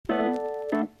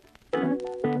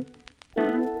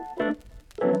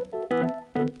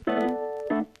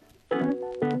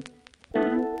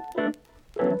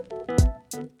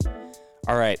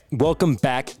All right, welcome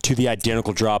back to the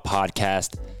Identical Draw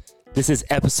podcast. This is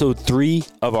episode 3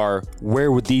 of our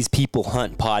Where Would These People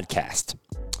Hunt podcast.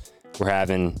 We're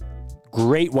having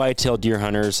great whitetail deer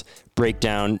hunters break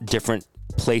down different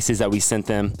places that we sent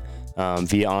them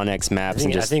via Onyx maps.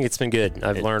 I think it's been good.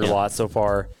 I've learned a lot so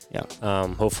far. Yeah.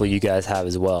 Hopefully you guys have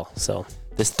as well. So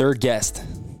this third guest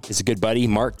is a good buddy,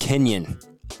 Mark Kenyon.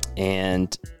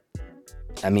 And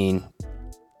I mean,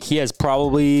 he has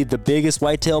probably the biggest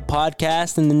whitetail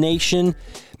podcast in the nation.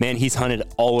 Man, he's hunted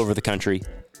all over the country.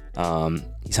 He's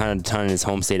hunted a ton in his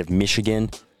home state of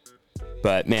Michigan.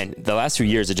 But man, the last few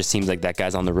years, it just seems like that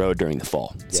guy's on the road during the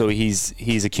fall. Yeah. So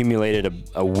he's accumulated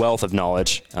a wealth of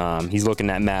knowledge. He's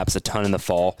looking at maps a ton in the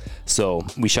fall. So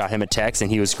we shot him a text, and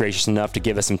he was gracious enough to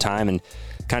give us some time and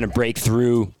kind of break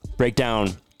down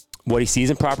what he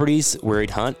sees in properties, where he'd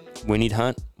hunt, when he'd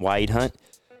hunt, why he'd hunt.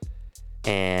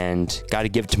 And got to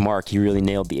give it to Mark. He really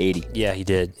nailed the 80. Yeah, he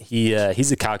did.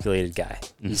 He's a calculated guy.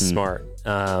 He's smart.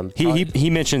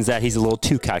 He mentions that he's a little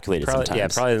too calculated sometimes. Yeah,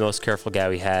 probably the most careful guy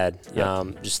we had.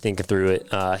 Yep. Just thinking through it.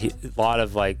 A lot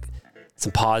of like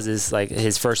some pauses, like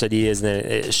his first ideas, and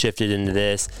then it shifted into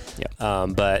this.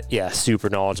 Yep. But yeah, super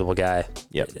knowledgeable guy.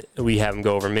 Yep. We have him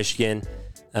go over Michigan,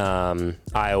 Iowa,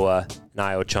 an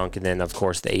Iowa chunk, and then of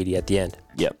course the 80 at the end.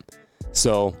 Yep.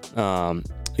 So,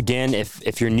 again,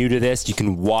 if you're new to this, you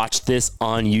can watch this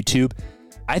on YouTube.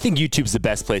 I think YouTube's the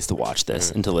best place to watch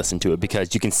this and to listen to it,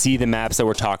 because you can see the maps that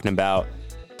we're talking about.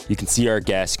 You can see our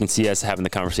guests. You can see us having the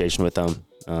conversation with them.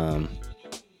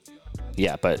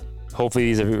 But hopefully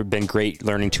these have been great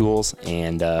learning tools.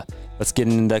 And let's get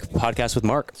into the podcast with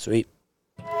Mark. Sweet.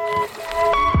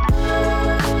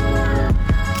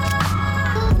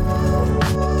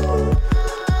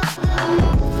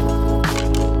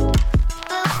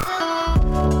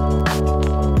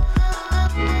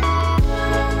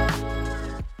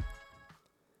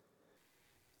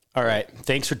 All right.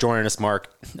 Thanks for joining us,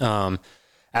 Mark.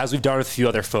 As we've done with a few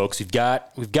other folks, we've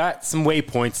got some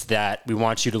waypoints that we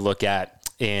want you to look at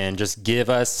and just give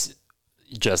us,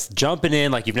 just jumping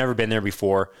in like you've never been there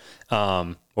before.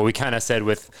 What we kind of said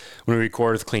when we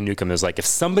recorded with Clean Newcomb is like, if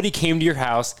somebody came to your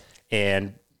house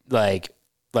and like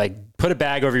put a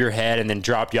bag over your head and then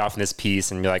dropped you off in this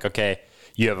piece, and you're like, okay,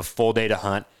 you have a full day to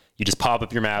hunt. You just pop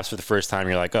up your maps for the first time.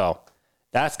 You're like, oh,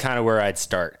 that's kind of where I'd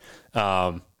start.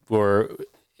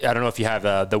 I don't know if you have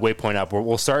the waypoint up.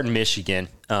 We'll start in Michigan,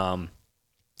 and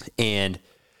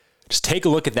just take a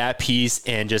look at that piece,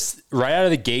 and just right out of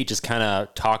the gate, just kind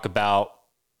of talk about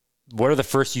what are the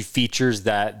first few features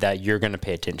that you're going to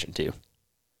pay attention to.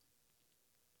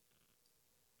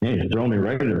 Man, you're throwing me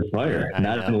right into the fire.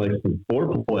 Not even like some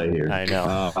foreplay here. I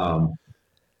know.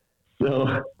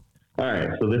 All right.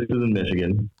 So this is in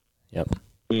Michigan. Yep.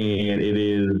 And it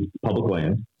is public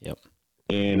land. Yep.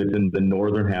 And it's in the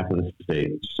northern half of the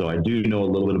state. So I do know a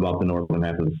little bit about the northern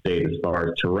half of the state as far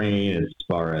as terrain, as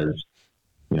far as,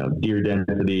 deer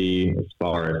density, as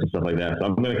far as stuff like that. So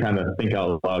I'm going to kind of think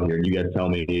out loud here. You guys tell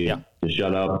me to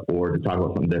shut up or to talk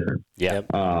about something different. Yeah.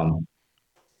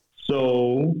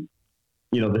 So,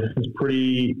 this is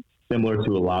pretty similar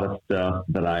to a lot of stuff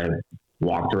that I've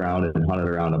walked around and hunted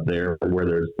around up there, where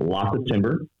there's lots of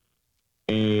timber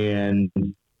and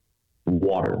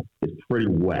water. It's pretty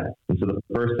wet. And so the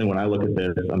first thing when I look at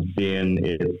this, I'm seeing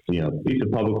it's, piece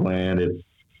of public land. It's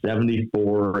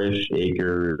 74-ish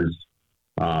acres.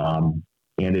 And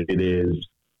it is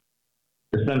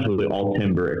essentially all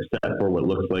timber except for what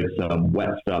looks like some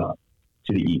wet stuff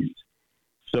to the east.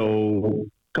 So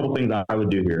a couple things I would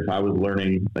do here if I was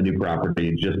learning a new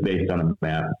property just based on a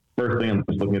map. First thing, I'm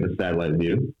just looking at the satellite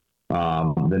view.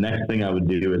 The next thing I would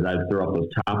do is I'd throw up those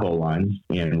topo lines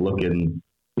and look in.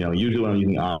 Usually when I'm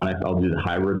using Onyx, I'll do the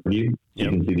hybrid view. So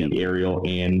you can see the aerial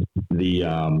and the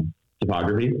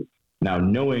topography. Now,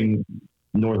 knowing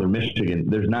northern Michigan,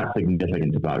 there's not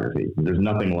significant topography. There's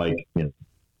nothing like big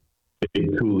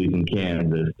coulees in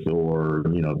Kansas or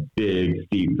big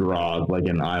steep draws like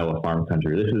in Iowa farm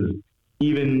country. This is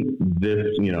even this.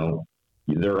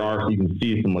 There are, you can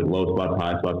see some like low spots,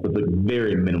 high spots, but it's like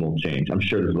very minimal change. I'm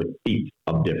sure there's like feet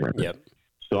of difference. Yep.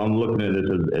 So I'm looking at this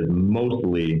as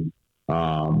mostly.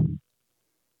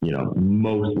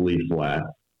 Mostly flat,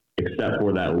 except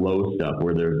for that low stuff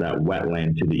where there's that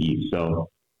wetland to the east. So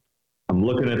I'm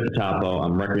looking at the topo.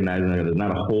 I'm recognizing that there's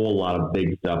not a whole lot of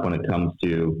big stuff when it comes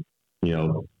to,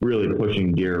 really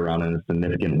pushing deer around in a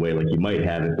significant way like you might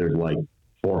have if there's like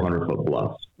 400-foot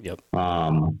bluffs. Yep.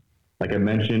 Like I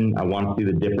mentioned, I want to see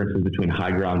the differences between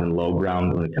high ground and low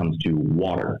ground when it comes to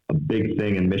water. A big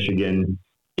thing in Michigan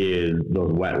is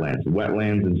those wetlands.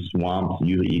 Wetlands and swamps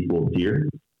usually equal deer.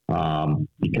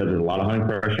 because there's a lot of hunting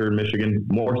pressure in Michigan,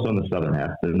 more so in the southern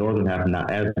half. The northern half, not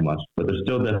as much, but there's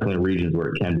still definitely regions where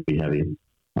it can be heavy.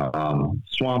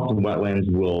 Swamps and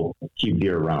wetlands will keep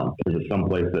deer around because it's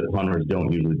someplace that hunters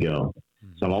don't usually go.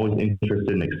 So I'm always interested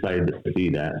and excited to see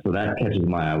that. So that catches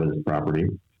my eye with this property.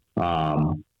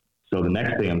 So the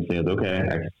next thing I'm saying is, okay,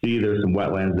 I see there's some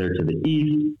wetlands there to the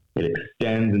east. It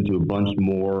extends into a bunch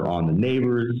more on the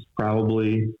neighbors,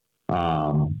 probably.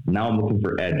 Now I'm looking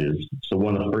for edges. So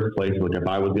one of the first places, like if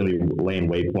I was going to be laying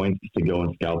waypoints to go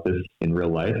and scout this in real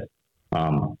life,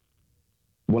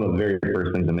 one of the very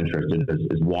first things I'm interested in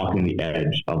is walking the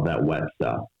edge of that wet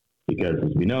stuff. Because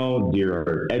as we know, deer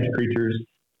are edge creatures.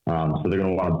 So they're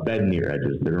going to want to bed near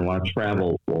edges. They're going to want to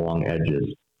travel along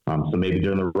edges. So maybe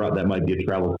during the rut, that might be a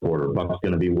travel corridor. Buck's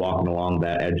going to be walking along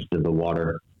that edge to the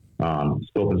water,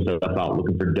 scoping stuff out,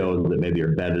 looking for does that maybe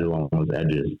are bedded along those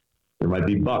edges. There might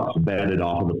be bucks bedded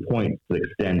off of the points that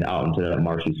extend out into that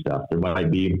marshy stuff. There's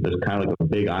kind of like a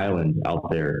big island out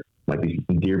there. Might be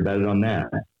some deer bedded on that.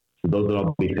 So those would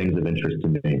all be things of interest to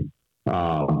me.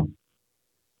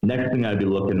 Next thing I'd be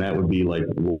looking at would be like,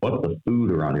 what's the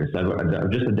food around here? So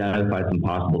I've just identified some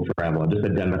possible travel. I've just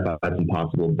identified some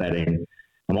possible bedding.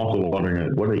 I'm also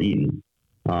wondering, what are they eating?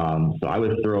 So I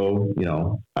would throw,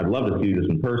 I'd love to see this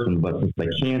in person, but since I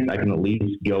can't, I can at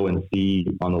least go and see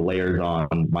on the layers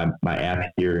on my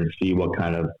app here and see what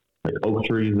kind of like oak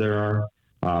trees there are.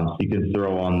 So you can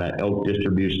throw on that oak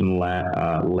distribution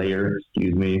layer,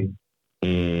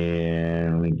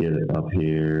 and let me get it up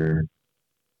here.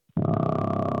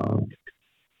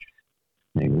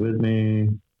 Hang with me.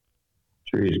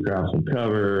 Trees, crops, and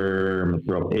cover. I'm going to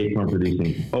throw up acorn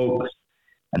producing oaks,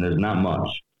 and there's not much.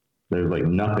 There's like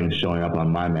nothing showing up on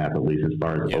my map, at least as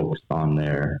far as oaks on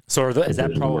there. So is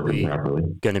that probably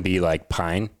going to be like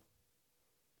pine?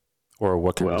 Or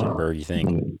what kind of timber do you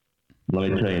think?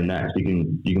 Let me tell you next. You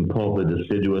can pull up the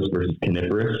deciduous versus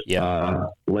coniferous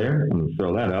layer. I'm going to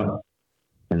throw that up.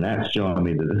 And that's showing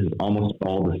me that this is almost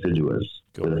all deciduous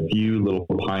with a few little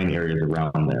pine areas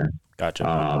around there. Gotcha.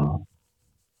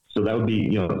 So that would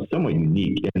be, somewhat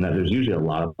unique in that there's usually a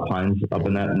lot of pines up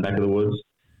in that neck of the woods.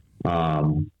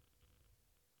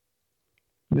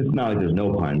 It's not like there's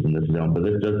no pines in this zone, but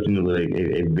this does seem to be like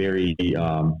a very,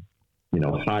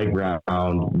 high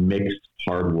ground mixed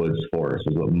hardwoods forest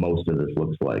is what most of this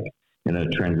looks like. And then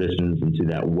it transitions into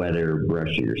that wetter,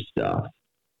 brushier stuff.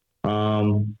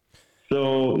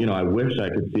 So, I wish I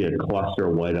could see a cluster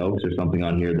of white oaks or something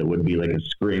on here that would be like a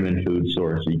screaming food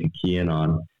source that you could key in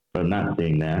on, but I'm not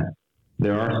seeing that.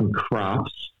 There are some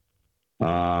crops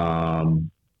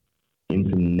in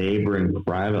some neighboring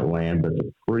private land, but it's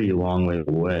a pretty long way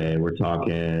away. We're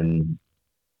talking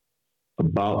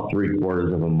about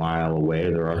 3/4 of a mile away.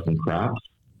 There are some crops,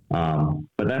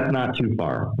 but that's not too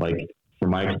far. Like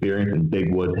from my experience in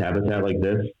big woods habitat like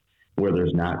this, where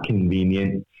there's not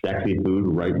convenient, sexy food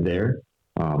right there,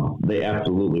 they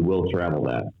absolutely will travel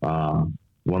that.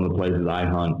 One of the places I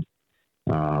hunt,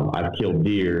 I've killed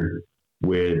deer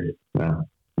with,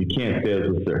 you can't say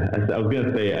this. I was going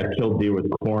to say I've killed deer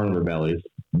with corn in their bellies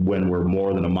when we're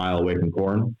more than a mile away from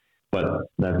corn, but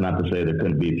that's not to say there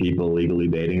couldn't be people legally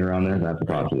baiting around there. That's a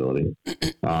possibility.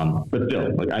 But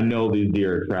still, like I know these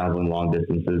deer are traveling long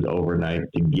distances overnight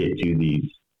to get to these,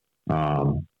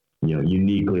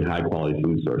 uniquely high quality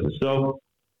food sources. So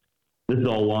this is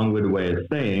all a long-winded way of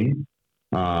saying,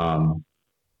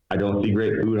 I don't see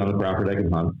great food on the property I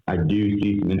can hunt. I do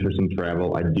see some interesting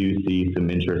travel. I do see some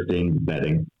interesting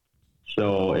bedding.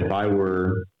 So if I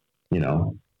were,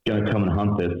 going to come and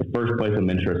hunt this, the first place I'm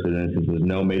interested in, since there's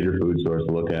no major food source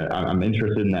to look at, I'm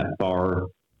interested in that far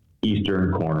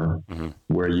eastern corner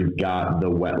where you've got the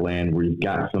wetland, where you've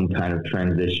got some kind of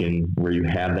transition, where you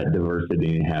have that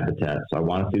diversity in habitat. So I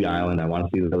want to see the island. I want to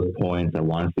see those points. I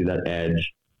want to see that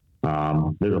edge.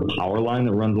 There's a power line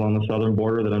that runs along the southern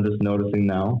border that I'm just noticing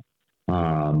now.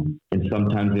 And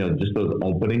sometimes, just those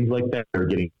openings like that are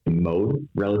getting mowed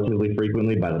relatively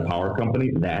frequently by the power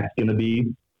company. That's going to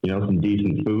be, some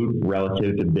decent food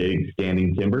relative to big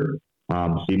standing timber.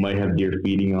 So you might have deer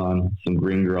feeding on some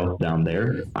green growth down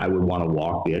there. I would want to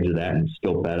walk the edge of that and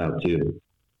scope that out too.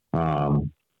 So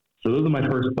those are my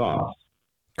first thoughts.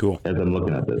 Cool. As I'm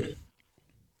looking at this.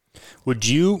 What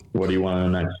do you want to know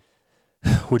next?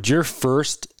 Would your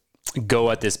first go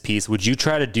at this piece, would you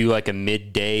try to do like a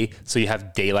midday so you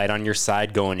have daylight on your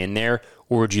side going in there?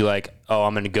 Or would you I'm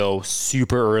going to go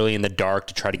super early in the dark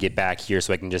to try to get back here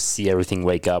so I can just see everything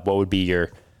wake up? What would be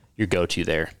your go-to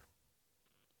there?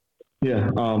 Yeah.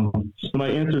 So my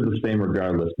answer is the same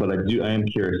regardless, but I am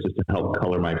curious just to help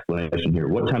color my explanation here.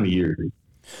 What time of year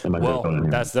am I going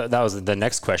in here? That was the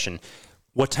next question.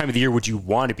 what time of the year would you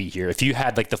want to be here? If you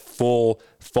had like the full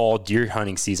fall deer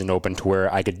hunting season open to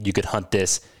where you could hunt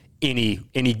this any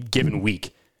given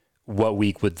week, what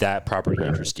week would that property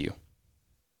interest you?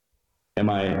 Am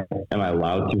I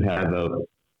allowed to have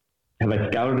I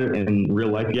scouted it in real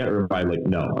life yet, or am I like,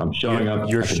 no, I'm showing up.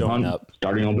 You're showing up.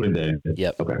 Starting opening day.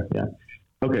 Yep. Okay. Yeah.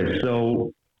 Okay.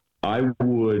 So I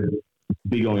would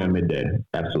be going on midday.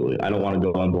 Absolutely. I don't want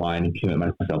to go on blind and commit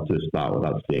myself to a spot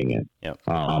without seeing it. Yep.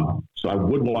 So I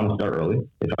would want to start early.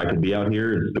 If I could be out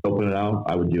here and open it out,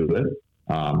 I would do it.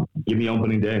 Give me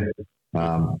opening day.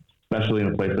 Especially in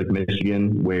a place like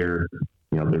Michigan where,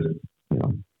 there's,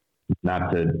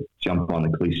 not to jump on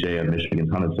the cliche of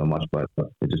Michigan's hunted so much, but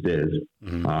it just is.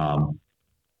 Mm-hmm.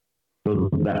 So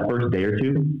that first day or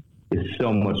two is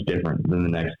so much different than the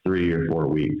next 3 or 4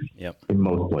 weeks in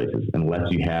most places,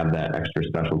 unless you have that extra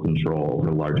special control over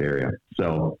a large area.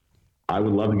 So I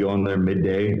would love to go in there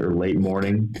midday or late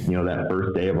morning, that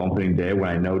first day of opening day when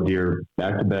I know deer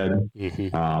back to bed,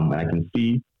 and I can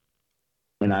see,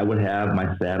 and I would have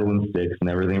my saddle and sticks and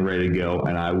everything ready to go,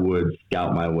 and I would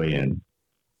scout my way in.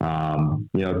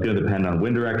 It's going to depend on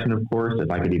wind direction, of course,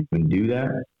 if I could even do that.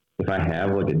 If I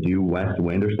have like a due west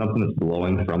wind or something that's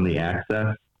blowing from the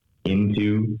access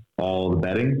into all the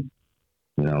bedding,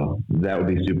 that would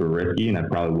be super risky, and I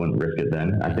probably wouldn't risk it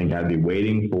then. I think I'd be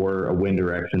waiting for a wind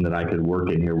direction that I could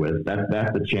work in here with. That's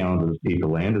the challenge of this piece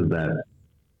of land, is that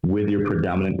with your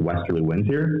predominant westerly winds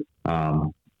here,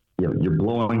 you're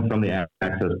blowing from the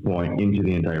access point into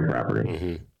the entire property.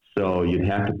 Mm-hmm. So you'd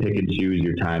have to pick and choose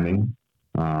your timing.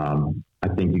 I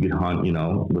think you could hunt,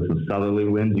 with some southerly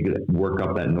winds, you could work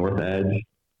up that north edge.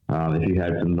 If you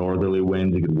had some northerly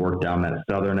winds, you could work down that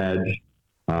southern edge.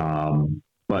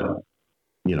 But,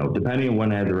 depending on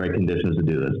when I had the right conditions to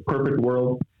do this. Perfect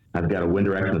world, I've got a wind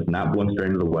direction that's not blowing straight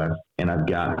into the west, and I've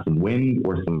got some wind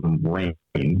or some rain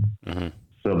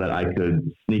so that I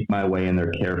could sneak my way in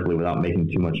there carefully without making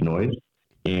too much noise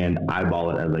and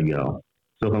eyeball it as I go.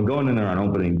 So if I'm going in there on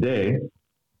opening day,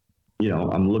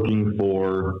 I'm looking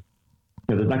for,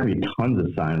 there's not going to be tons of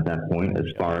signs at that point as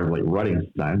far as like rutting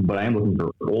signs, but I am looking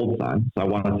for old signs. So I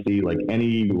want to see like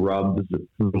any rubs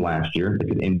from last year that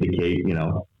could indicate,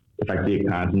 if I see a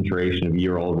concentration of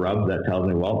year-old rubs, that tells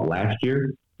me, well, last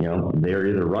year, they're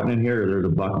either rutting in here or there's a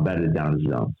buck bedded down the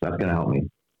zone. So that's going to help me.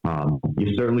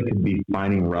 You certainly could be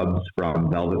finding rubs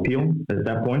from velvet peel at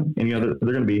that point. And, they're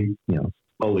going to be,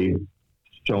 slowly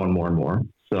showing more and more.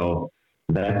 So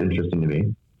that's interesting to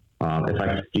me. If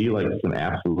I see like some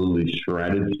absolutely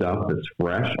shredded stuff that's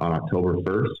fresh on October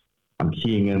 1st, I'm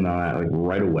keying in on that like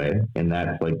right away. And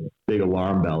that's like big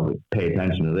alarm bell to pay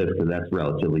attention to this because that's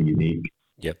relatively unique.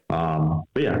 Yep.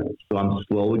 But yeah, so I'm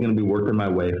slowly going to be working my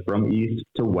way from east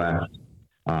to west.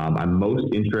 I'm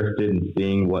most interested in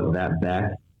seeing what that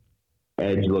back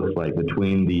edge looks like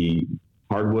between the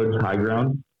hardwoods, high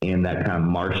ground, and that kind of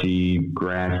marshy,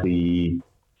 grassy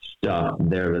stuff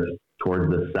there that's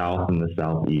towards the south and the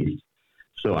southeast.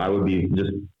 So I would be just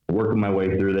working my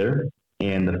way through there.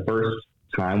 And the first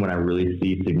time when I really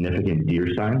see significant deer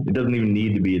signs, it doesn't even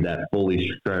need to be that fully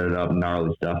shredded up,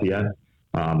 gnarly stuff yet.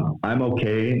 I'm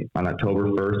okay on October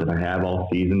 1st if I have all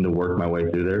season to work my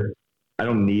way through there. I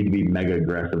don't need to be mega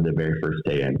aggressive the very first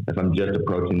day in. If I'm just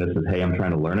approaching this as, hey, I'm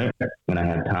trying to learn it and I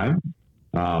have time,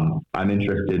 I'm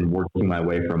interested in working my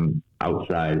way from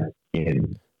outside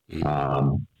in.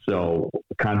 So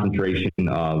concentration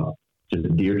of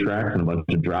just deer tracks and a bunch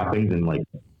of droppings and like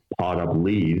pawed up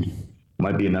leaves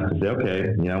might be enough to say, okay,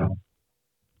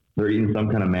 they're eating some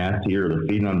kind of mast here, or they're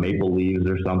feeding on maple leaves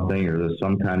or something, or there's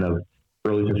some kind of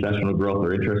early successional growth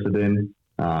they're interested in.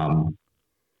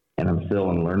 And I'm still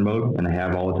in learn mode and I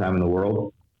have all the time in the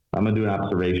world. I'm going to do an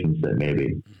observation set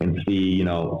maybe and see,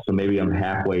 so maybe I'm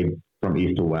halfway from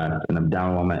east to west and I'm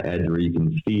down on that edge where you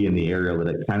can see in the area that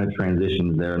it kind of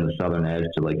transitions there in the southern edge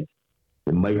to like,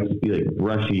 it might just be like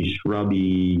brushy,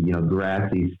 shrubby,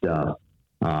 grassy stuff.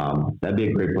 That'd be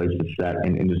a great place to set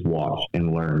and just watch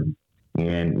and learn.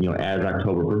 And, as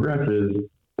October progresses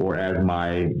or as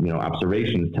my,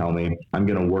 observations tell me, I'm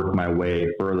going to work my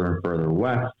way further and further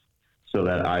west so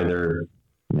that either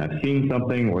I've seen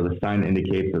something or the sign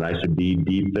indicates that I should be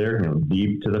deep there,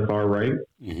 deep to the far right.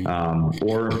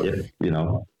 Or if,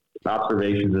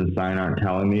 observations and sign aren't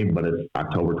telling me, but it's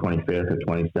October 25th or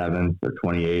 27th or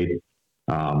 28th.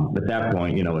 At that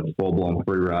point, it's full-blown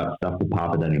free rut, stuff to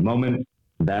pop at any moment.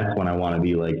 That's when I want to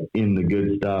be like in the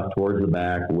good stuff towards the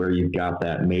back where you've got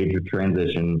that major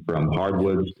transition from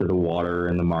hardwoods to the water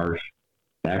and the marsh,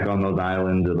 back on those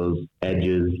islands or those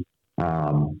edges,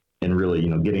 and really,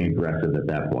 getting aggressive at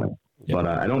that point. Yep. But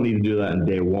I don't need to do that in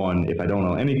day one if I don't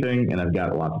know anything and I've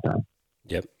got lots of time.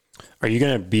 Yep. Are you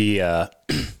going to be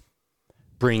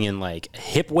bringing like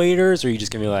hip waders, or are you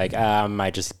just going to be like, I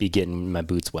might just be getting my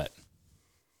boots wet?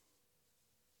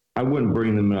 I wouldn't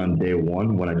bring them in on day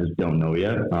one when I just don't know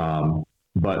yet.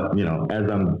 But after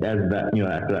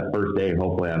that first day,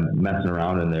 hopefully I'm messing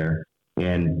around in there.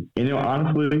 And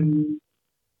honestly,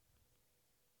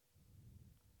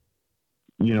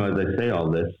 as I say all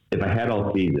this, if I had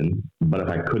all season, but if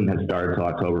I couldn't have started till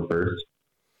October 1st,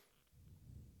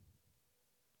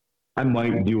 I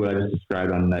might do what I just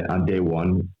described on day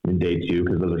one and day two,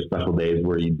 because those are special days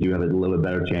where you do have a little bit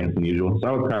better chance than usual. So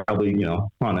I would probably,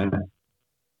 hunt it.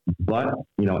 But,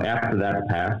 after that's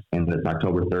passed and it's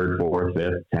October 3rd, 4th,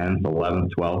 5th, 10th, 11th,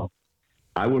 12th,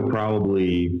 I would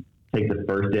probably take the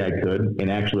first day I could and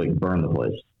actually burn the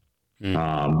place.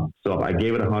 So if I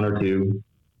gave it a hunt or two,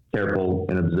 careful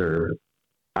and observe,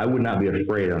 I would not be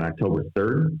afraid on October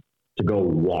 3rd to go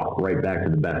walk right back to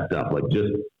the best stuff. Like,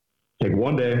 just take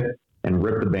one day and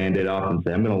rip the Band-Aid off and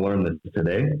say, I'm going to learn this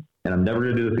today, and I'm never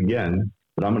going to do this again,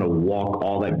 but I'm going to walk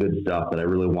all that good stuff that I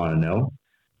really want to know.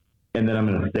 And then I'm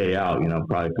going to stay out,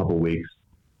 probably a couple of weeks.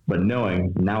 But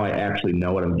knowing now I actually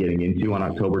know what I'm getting into on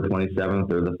October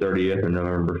 27th or the 30th or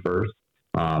November 1st.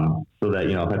 So that,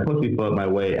 if I pussyfoot my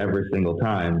way every single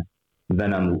time,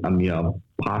 then I'm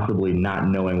possibly not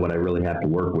knowing what I really have to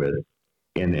work with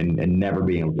and never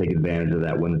being able to take advantage of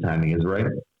that when the timing is right.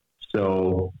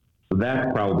 So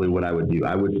that's probably what I would do.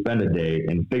 I would spend a day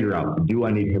and figure out, do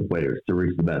I need hip waders to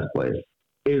reach the best place?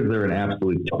 Is there an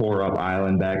absolutely tore up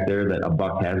island back there that a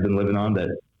buck has been living on that,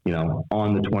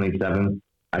 on the 27th,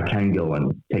 I can go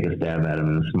and take a stab at him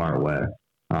in a smart way?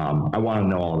 I want to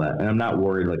know all that. And I'm not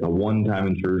worried like a one-time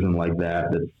intrusion like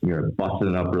that's, busting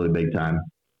it up really big time.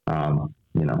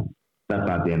 That's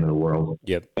not the end of the world.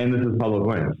 Yep. And this is public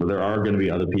land. So there are going to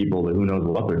be other people that who knows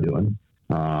what they're doing.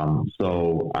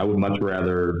 So I would much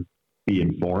rather be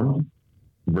informed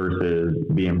versus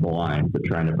being blind, but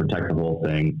trying to protect the whole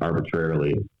thing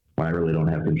arbitrarily when I really don't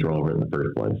have control over it in the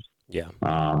first place. Yeah.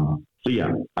 So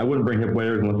yeah, I wouldn't bring hip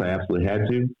waders unless I absolutely had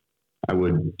to. I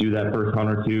would do that first hunt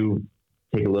or two,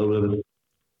 take a little bit of this,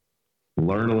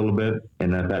 learn a little bit,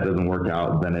 and if that doesn't work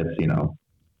out, then it's,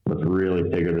 let's really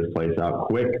figure this place out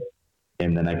quick,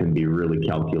 and then I can be really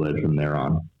calculated from there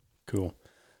on. Cool.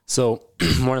 So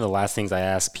one of the last things I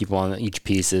ask people on each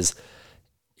piece is,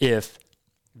 if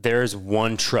there's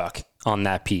one truck on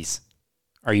that piece,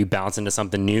 are you bouncing to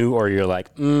something new, or you're like,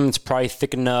 it's probably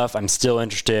thick enough, I'm still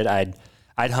interested, I'd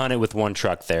hunt it with one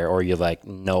truck there, or you're like,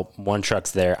 nope, one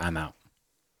truck's there, I'm out?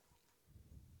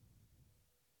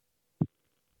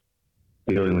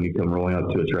 Feeling when you come rolling up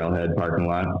to a trailhead parking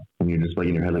lot and you're just like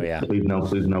in your head, like, please no,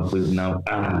 please no, please no.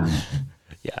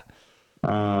 Yeah.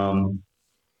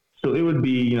 So it would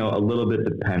be, a little bit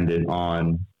dependent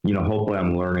on, hopefully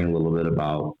I'm learning a little bit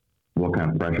about what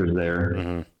kind of pressure's there,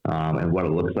 and what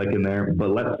it looks like in there.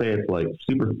 But let's say it's like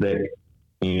super thick,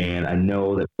 and I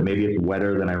know that maybe it's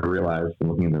wetter than I realized from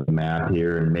looking at the map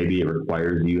here, and maybe it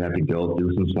requires you have to go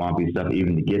through some swampy stuff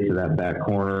even to get to that back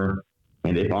corner.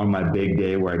 And if on my big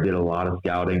day where I did a lot of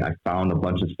scouting, I found a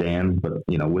bunch of stands, but,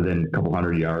 within a couple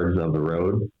hundred yards of the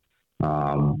road,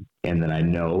 and then I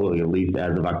know, like, at least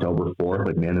as of October 4th,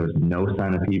 like, man, there was no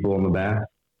sign of people in the back,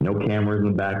 no cameras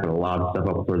in the back, but a lot of stuff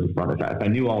up towards the front. If I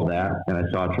knew all that and I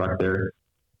saw a truck there,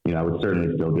 I would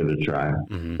certainly still give it a try.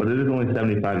 But it is only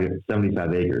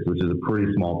 75 acres, which is a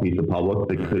pretty small piece of public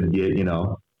that could get, it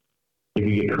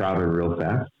could get crowded real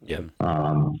fast. Yeah.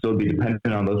 So it'd be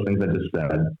dependent on those things I just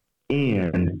said.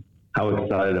 And how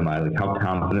excited am I? Like, how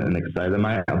confident and excited am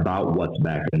I about what's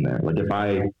back in there? Like, if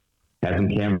I had some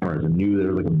cameras and knew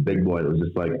there was like a big boy that was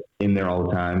just like in there all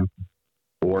the time,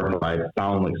 or if I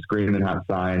found like screaming hot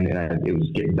sign and it was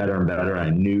getting better and better, and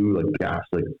I knew like, gosh,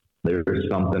 like there's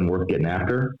something worth getting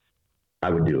after, I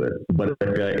would do it. But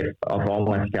if all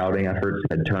my scouting efforts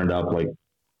had turned up like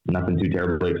nothing too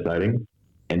terribly exciting,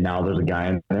 and now there's a guy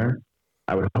in there,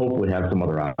 I would hopefully have some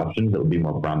other options that would be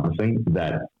more promising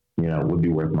that, would be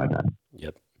worth my time.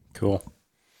 Yep. Cool.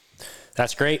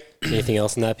 That's great. Anything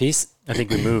else in that piece? I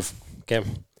think we move. Okay.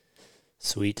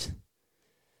 Sweet.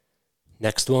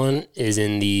 Next one is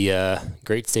in the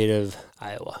great state of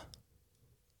Iowa.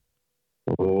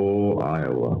 Oh,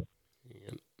 Iowa.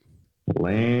 Yep.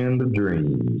 Land of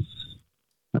dreams.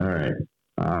 All right.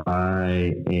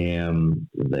 I am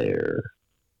there.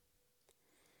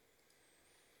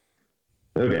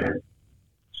 Okay.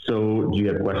 So do you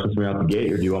have questions for me out the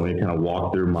gate, or do you want me to kind of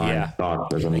walk through my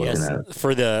thoughts as I'm looking at it?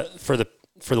 For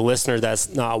the listener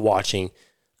that's not watching,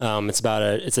 it's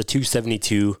a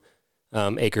 272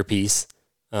 acre piece,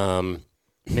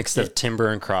 mixed of timber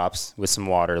and crops with some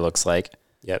water, looks like.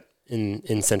 Yep.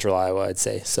 In central Iowa, I'd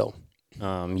say. So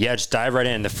Yeah, just dive right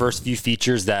in. The first few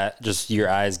features that just your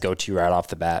eyes go to right off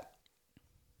the bat.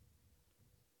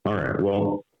 All right.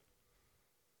 Well,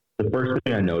 the first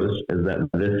thing I noticed is that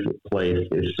this place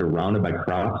is surrounded by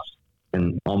crops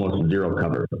and almost zero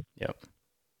cover. Yep.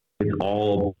 It's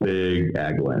all big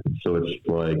ag land. So it's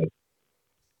like,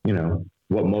 you know,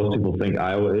 what most people think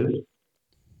Iowa is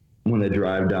when they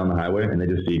drive down the highway and they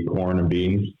just see corn and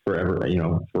beans forever, you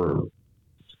know, for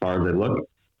as far as they look.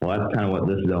 Well, that's kind of what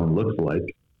this zone looks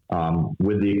like,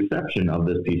 with the exception of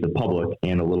this piece of public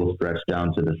and a little stretch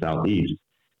down to the southeast,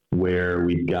 where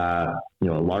we've got, you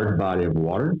know, a large body of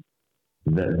water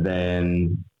that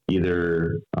then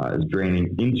either is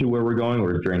draining into where we're going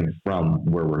or is draining from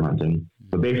where we're hunting.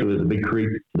 But basically, there's a big creek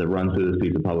that runs through this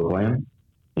piece of public land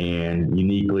and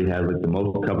uniquely has like the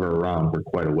most cover around for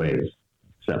quite a ways,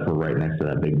 except for right next to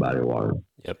that big body of water.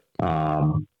 Yep.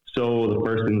 So the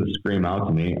first things that scream out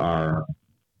to me are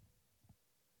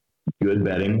good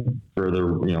bedding for the,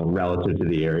 you know, relative to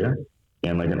the area,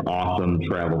 and like an awesome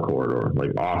travel corridor,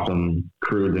 like awesome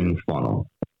cruising funnel.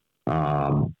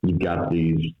 You've got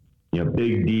these, you know,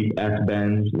 big, deep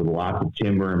S-bends with lots of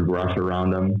timber and brush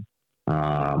around them,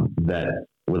 that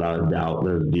without a doubt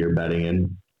there's deer bedding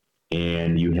in.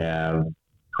 And you have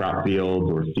crop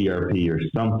fields or CRP or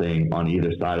something on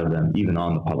either side of them, even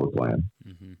on the public land.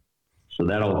 Mm-hmm. So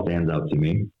that all stands out to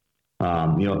me.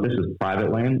 You know, if this was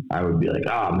private land, I would be like,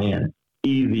 oh man,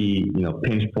 easy, you know,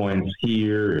 pinch points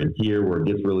here and here where it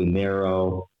gets really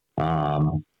narrow,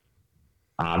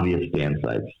 obvious stand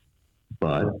sites.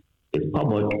 But it's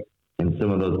public, and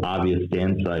some of those obvious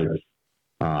stand sites,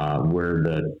 where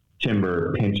the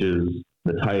timber pinches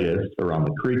the tightest around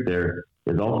the creek there,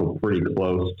 is also pretty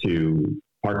close to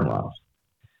parking lots.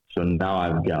 So now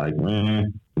I've got like,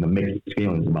 you know, mixed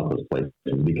feelings about those places,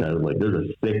 because like there's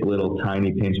a thick little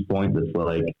tiny pinch point that's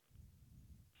like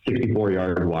 64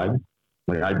 yards wide.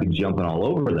 Like I'd be jumping all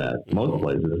over that most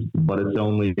places, but it's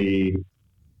only, you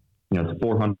know, it's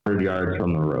 400 yards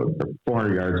from the road, or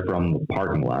 400 yards from the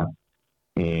parking lot,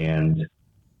 and,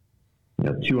 you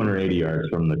know, 280 yards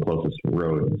from the closest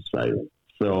road site.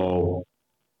 So,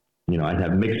 you know, I'd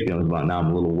have mixed feelings about it. Now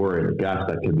I'm a little worried. Gosh,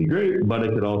 that could be great, but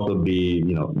it could also be,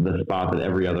 you know, the spot that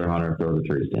every other hunter throws a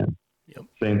tree stand. Yep.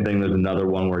 Same thing. There's another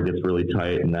one where it gets really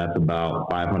tight, and that's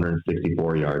about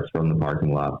 564 yards from the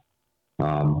parking lot.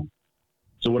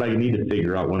 So what I need to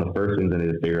figure out, one of the first things I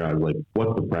need to figure out is like,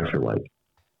 what's the pressure like?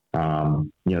 You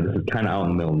know, this is kind of out in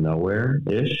the middle of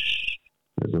nowhere-ish.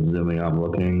 As I'm zooming out, I'm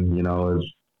looking, you know,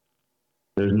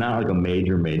 there's not like a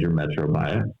major metro by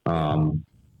it.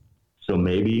 So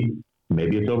maybe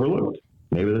it's overlooked.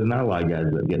 Maybe there's not a lot of guys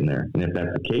that get in there. And if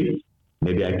that's the case,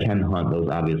 maybe I can hunt those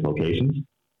obvious locations.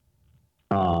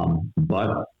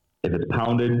 But if it's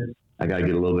pounded, I got to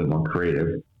get a little bit more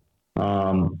creative.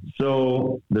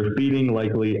 So they're feeding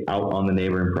likely out on the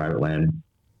neighboring private land.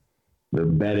 They're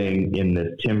bedding in this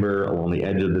timber along the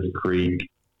edge of this creek,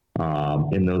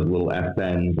 in those little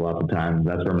S-bends lots of times.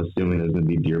 That's where I'm assuming there's going to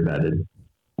be deer bedded.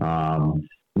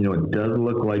 You know, it does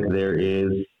look like there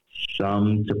is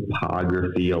some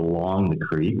topography along the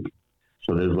creek.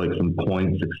 So there's like some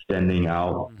points extending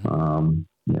out. You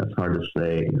know, it's hard to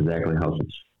say exactly how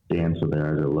substantial they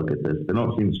are as I look at this. They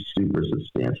don't seem super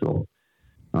substantial.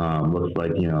 Looks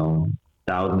like, you know,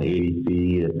 1,080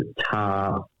 feet at the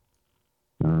top,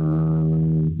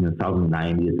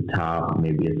 1,090 at the top,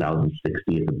 maybe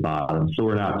 1,060 at the bottom. So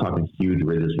we're not talking huge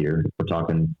ridges here. We're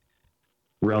talking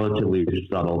relatively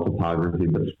subtle topography,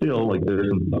 but still, like, there's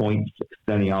some points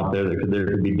extending out there that there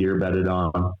could be deer bedded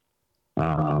on.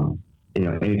 You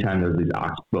know, anytime there's these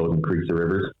oxbows and creeks or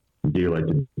rivers, deer like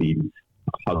to be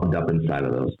hugged up inside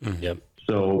of those. Yep.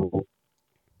 So,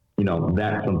 you know,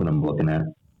 that's something I'm looking at.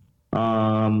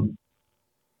 Now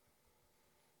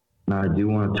I do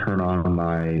want to turn on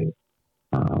my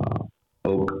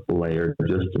oak layer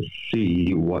just to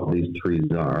see what these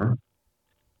trees are.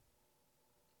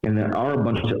 And there are a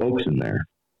bunch of oaks in there.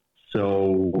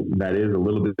 So that is a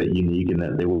little bit unique in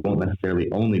that they won't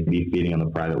necessarily only be feeding on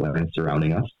the private land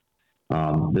surrounding us.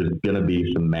 There's going to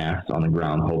be some mass on the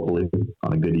ground, hopefully,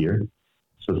 on a good year.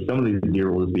 So some of these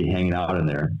deer will just be hanging out in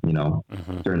there, you know,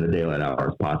 during the daylight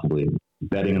hours, possibly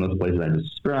bedding in those places I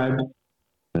just described,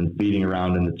 and feeding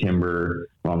around in the timber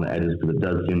along the edges, because it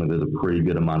does seem like there's a pretty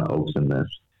good amount of oaks in this.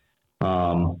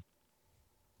 So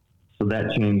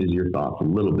that changes your thoughts a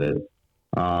little bit.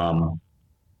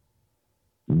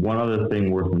 One other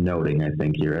thing worth noting, I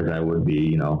think, here, as I would be,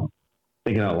 you know,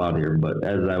 thinking out loud here, but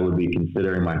as I would be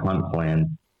considering my hunt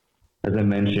plan, as I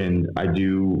mentioned, I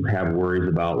do have worries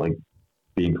about, like,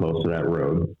 being close to that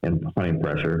road and hunting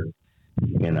pressure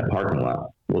in that parking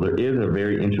lot. Well, there is a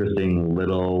very interesting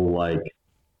little, like,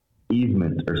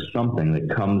 easement or something that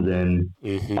comes in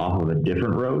off of a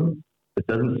different road. It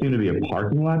doesn't seem to be a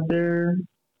parking lot there.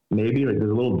 Maybe like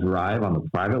there's a little drive on the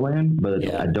private land, but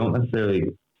I don't necessarily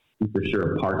see for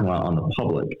sure a parking lot on the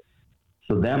public.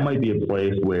 So that might be a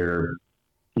place where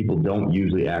people don't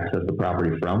usually access the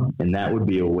property from, and that would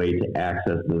be a way to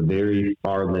access the very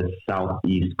farthest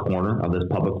southeast corner of this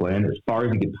public land, as far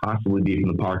as you could possibly be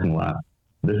from the parking lot.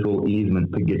 This little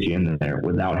easement could get you in there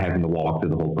without having to walk through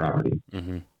the whole property.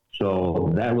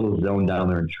 So that little zone down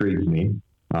there intrigues me.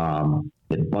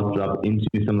 It butts up into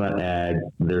some of that ag.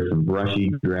 There's some brushy,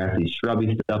 grassy,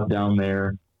 shrubby stuff down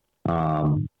there.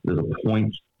 There's a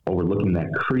point overlooking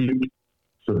that creek.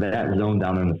 So that zone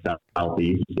down in the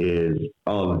southeast is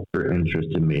of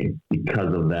interest to me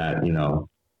because of that,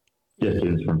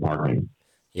 distance from parking.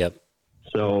 Yep.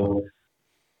 So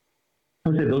I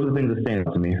would say those are the things that stand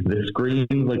out to me. This screams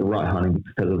like rut hunting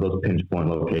because of those pinch point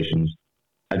locations.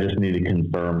 I just need to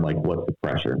confirm what's the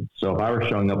pressure. So if I were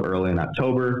showing up early in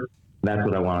October, that's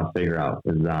what I want to figure out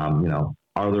is,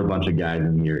 are there a bunch of guys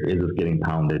in here? Is this getting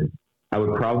pounded? I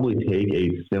would probably take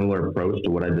a similar approach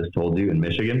to what I just told you in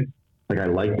Michigan. I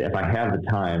like that if I have the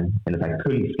time and if I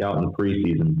couldn't scout in the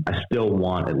preseason, I still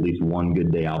want at least one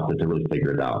good day out there to really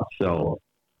figure it out. So,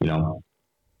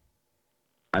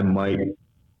 I might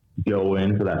go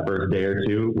in for that first day or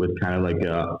two with kind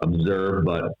of observe,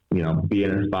 but, be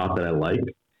in a spot that I like.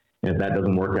 And if that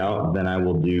doesn't work out, then I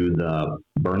will do the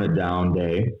burn it down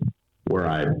day where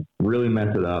I really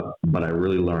mess it up, but I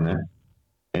really learn it.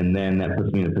 And then that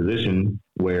puts me in a position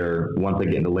where once I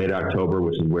get into late October,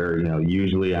 which is where,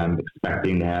 usually I'm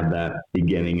expecting to have that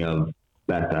beginning of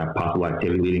that possible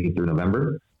activity leading through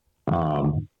November,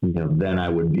 then I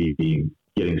would be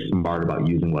getting smart about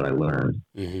using what I learned.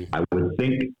 I would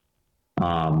think,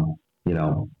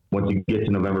 once you get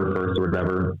to November 1st or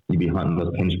whatever, you'd be hunting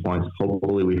those pinch points.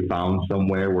 Hopefully we found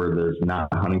somewhere where there's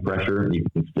not hunting pressure and you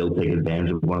can still take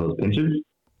advantage of one of those pinches.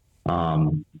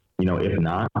 If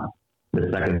not, the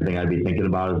second thing I'd be thinking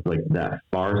about is that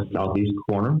far southeast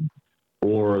corner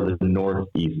or the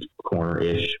northeast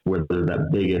corner-ish where there's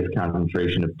that biggest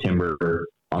concentration of timber.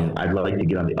 I'd like to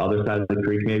get on the other side of the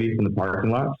creek maybe from the parking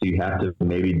lot, so you have to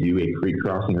maybe do a creek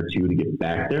crossing or two to get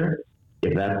back there.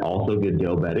 If that's also good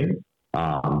doe bedding,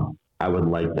 I would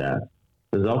like that.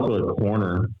 There's also a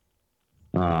corner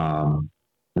at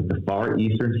the far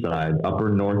eastern side, upper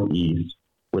northeast,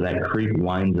 where that creek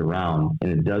winds around and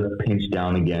it does pinch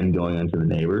down again going into the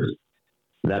neighbors.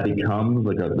 That becomes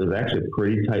there's actually a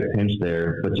pretty tight pinch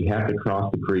there, but you have to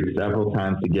cross the creek several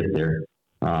times to get there.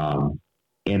 And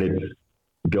it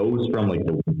goes from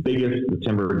the biggest the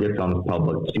timber gets on the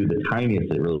public to the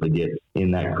tiniest it really gets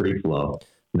in that creek flow.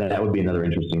 That would be another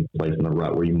interesting place in the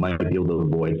rut where you might be able to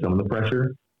avoid some of the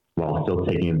pressure while still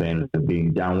taking advantage of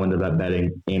being downwind of that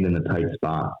bedding and in a tight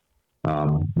spot.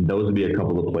 Those would be a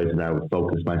couple of places I would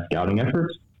focus my scouting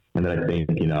efforts and that I think,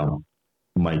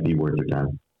 might be worth your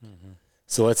time.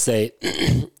 So let's say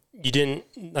you didn't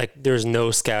there's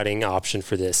no scouting option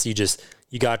for this. You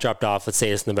got dropped off. Let's say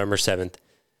it's November 7th.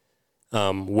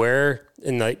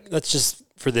 Let's just,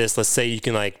 for this, let's say you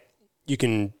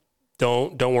can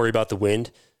don't worry about the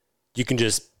wind. You can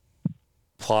just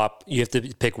you have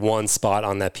to pick one spot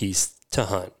on that piece to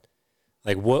hunt.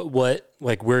 Where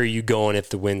are you going if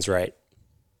the wind's right?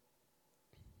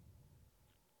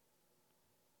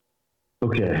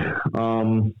 Okay.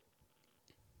 I'm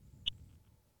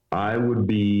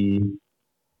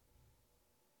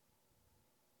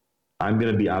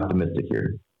going to be optimistic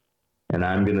here. And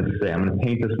I'm going to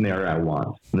paint the scenario I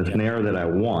want. And the scenario that I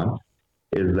want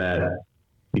is that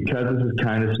because this is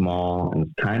kind of small and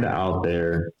it's kind of out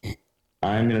there,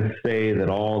 I'm going to say that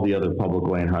all the other public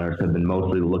land hunters have been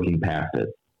mostly looking past it.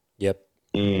 Yep.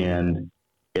 And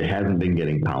it hasn't been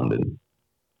getting pounded.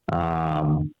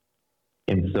 And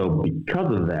so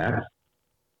because of that,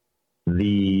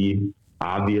 the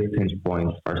obvious pinch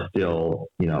points are still,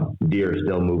 deer are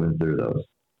still moving through those.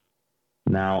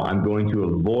 Now I'm going to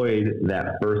avoid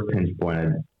that first pinch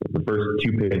point. The first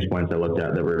two pinch points I looked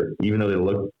at that were, even though they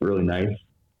look really nice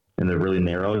and they're really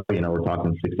narrow, we're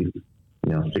talking 60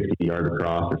 yards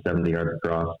across or 70 yards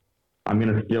across. I'm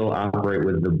going to still operate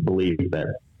with the belief that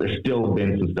there's still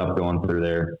been some stuff going through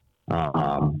there.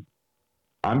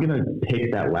 I'm going to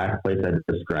pick that last place I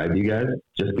described to you guys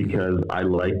just because I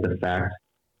like the fact.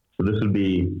 So this would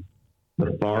be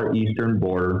the far eastern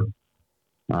border,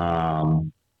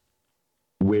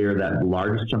 where that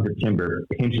largest chunk of timber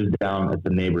pinches down at the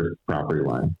neighbor's property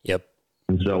line. Yep.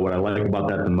 And so what I like about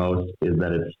that the most is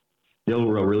that it's still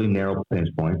a really narrow pinch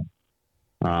point.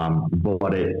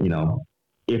 But it,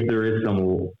 if there is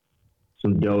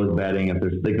some does bedding. If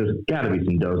there's got to be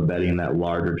some does bedding in that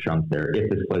larger chunk there if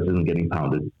this place isn't getting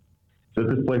pounded. So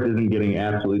if this place isn't getting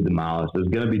absolutely demolished, there's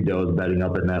going to be does bedding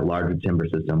up in that larger timber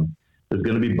system. There's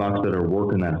going to be bucks that are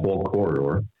working that whole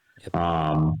corridor. Yep.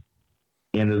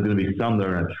 And there's going to be some that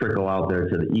are going to trickle out there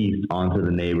to the east onto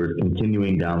the neighbors,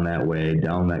 continuing down that way,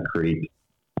 down that creek.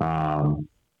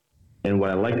 And what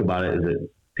I like about it is it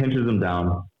pinches them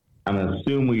down. I'm going to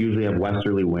assume we usually have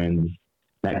westerly winds.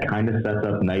 That kind of sets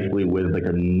up nicely with like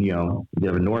you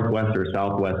have a northwest or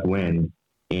southwest wind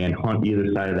and hunt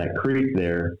either side of that creek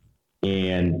there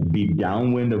and be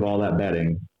downwind of all that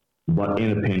bedding, but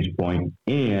in a pinch point,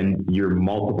 and you're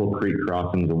multiple creek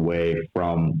crossings away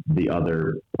from the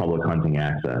other public hunting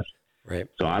access. Right.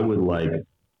 So I would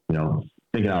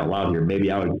thinking out loud here,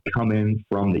 maybe I would come in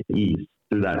from the east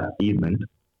through that easement,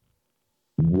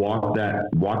 walk that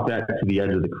to the edge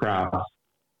of the crops,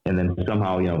 and then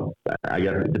somehow, I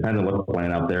guess it depends on what's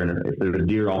playing out there. And if there's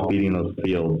deer all feeding those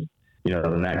fields,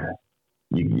 then that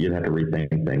you'd have to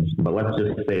rethink things. But let's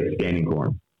just say it's standing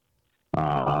corn.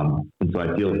 And so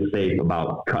I feel safe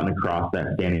about cutting across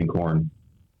that standing corn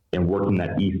and working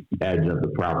that east edge of the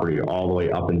property all the way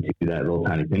up into that little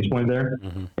tiny pinch point there.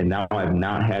 Mm-hmm. And now I've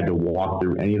not had to walk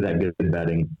through any of that good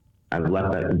bedding. I've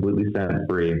left that completely scent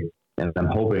free. And I'm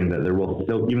hoping that there will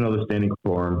still, even though they're standing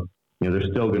corn, they're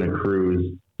still going to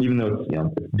cruise, even though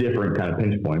it's different kind of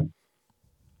pinch point.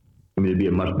 I mean, it'd be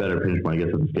a much better pinch point, I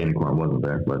guess, if the standing corn wasn't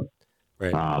there. But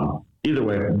right. Either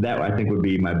way, that I think would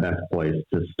be my best place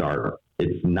to start.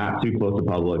 It's not too close to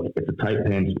public. It's a tight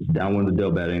pinch. It's downwind of the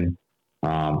doe bedding.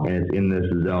 And it's in this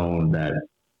zone that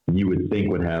you would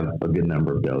think would have a good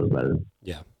number of does bedded.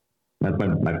 Yeah. That's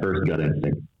my first gut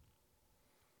instinct.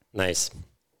 Nice.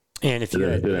 And if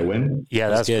did I win? Yeah,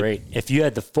 that's great. If you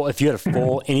had a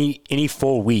full any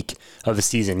full week of the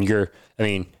season, you're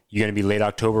going to be late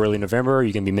October, early November, or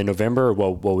you going to be mid-November, or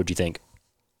what would you think?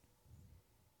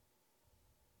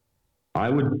 I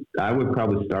would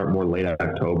probably start more late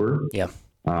October. Yeah.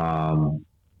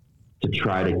 To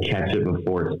try to catch it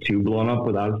before it's too blown up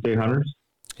with out-of-state hunters.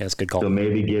 Yeah, that's a good call. So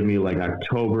maybe give me like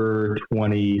October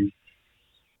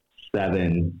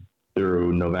 27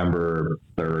 through November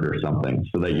 3rd or something,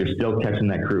 so that you're still catching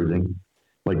that cruising.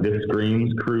 Like, this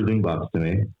screams cruising bucks to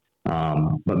me.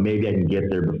 But maybe I can get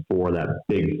there before that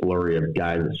big flurry of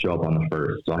guys that show up on the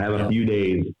first. So I have a few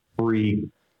days free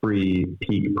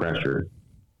peak pressure.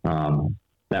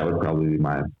 That would probably be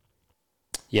my.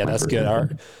 Yeah, that's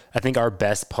good. I think our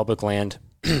best public land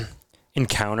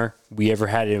encounter we ever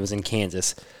had, it was in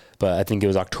Kansas, but I think it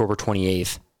was October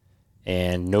 28th,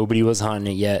 and nobody was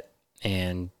hunting it yet.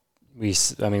 And we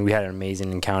had an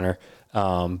amazing encounter.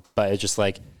 But it's just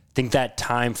like, I think that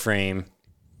time frame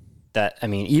that,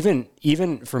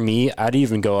 even for me, I'd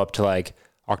even go up to like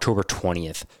October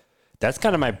 20th. That's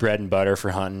kind of my bread and butter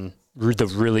for hunting the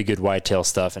really good whitetail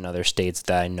stuff in other states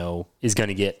that I know is going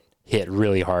to get hit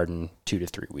really hard in 2 to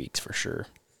 3 weeks for sure.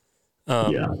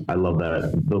 Yeah, I love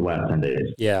that. The last 10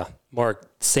 days. Yeah. Mark,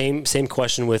 same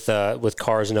question with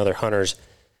cars and other hunters.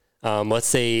 Let's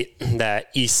say that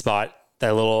east spot,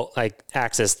 that little like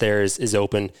access there is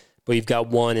open, but you've got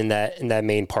one in that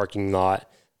main parking lot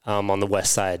on the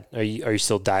west side. Are you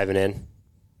still diving in?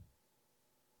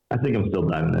 I think I'm still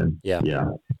diving in. Yeah. Yeah.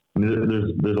 I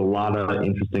mean, there's a lot of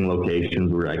interesting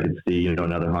locations where I could see,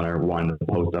 another hunter wanting to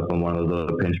post up on one of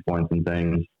those pinch points and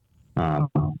things.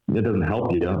 It doesn't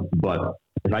help you, but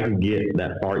if I could get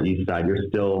that far east side, you're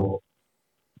still,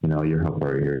 you're how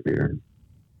far you're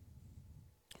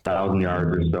 1,000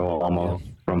 yards or so almost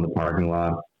from the parking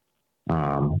lot.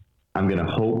 I'm going to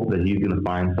hope that he's going to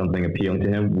find something appealing to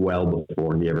him well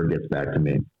before he ever gets back to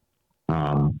me.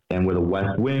 And with a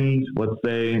west wind, let's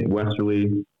say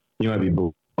westerly, he might be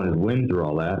blowing his wind through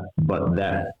all that, but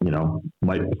that,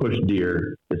 might push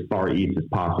deer as far east as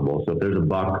possible. So if there's a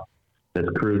buck that's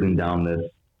cruising down this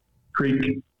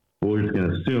creek, we're just going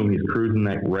to assume he's cruising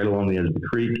that right along the edge of the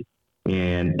creek.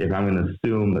 And if I'm going to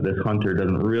assume that this hunter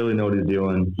doesn't really know what he's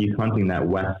doing, he's hunting that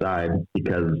west side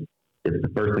because it's the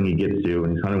first thing he gets to,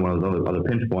 and he's hunting one of those other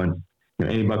pinch points.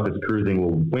 Any buck that's cruising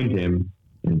will wind him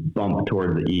and bump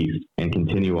towards the east and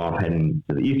continue off heading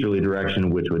to the easterly direction,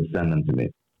 which would send them to me.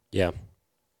 Yeah.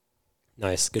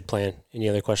 Nice. Good plan. Any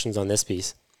other questions on this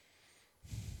piece?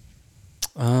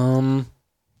 I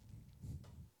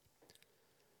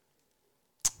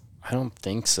don't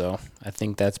think so. I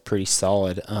think that's pretty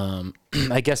solid.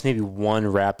 I guess maybe one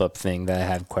wrap-up thing that I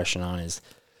have a question on is,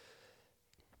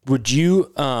 would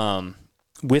you,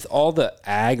 with all the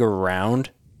ag around,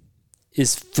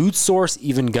 is food source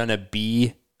even going to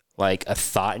be like a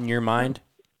thought in your mind?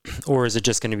 Or is it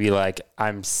just going to be like,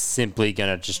 I'm simply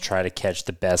going to just try to catch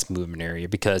the best movement area?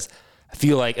 Because I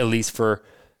feel like at least for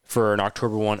an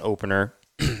October 1 opener,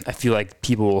 I feel like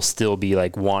people will still be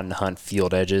like wanting to hunt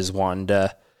field edges, wanting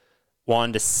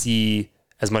to see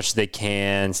as much as they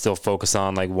can, still focus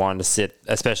on like wanting to sit,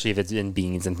 especially if it's in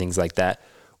beans and things like that.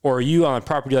 Or are you on a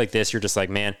property like this, you're just like,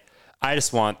 man, I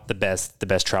just want the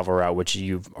best travel route, which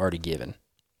you've already given.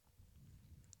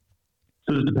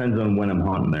 So it depends on when I'm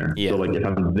hunting there. Yeah. So like if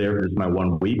I'm there for just my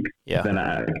 1 week, then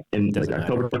like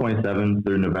October 27th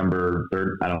through November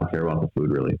 3rd, I don't care about the food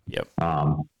really. Yep.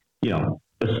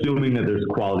 Assuming that there's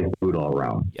quality food all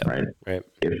around, right? Right.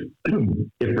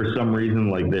 If for some reason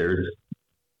like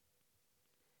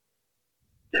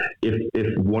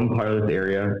if one part of this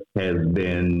area has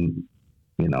been,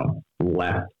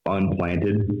 left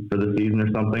unplanted for the season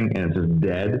or something and it's just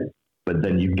dead, but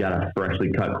then you've got a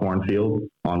freshly cut cornfield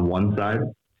on one side,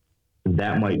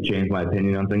 that might change my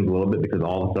opinion on things a little bit, because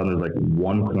all of a sudden there's like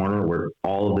one corner where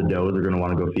all of the does are going to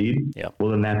want to go feed. Yeah.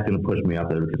 Well, then that's going to push me up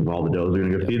there, because if all the does are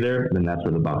going to go feed there, then that's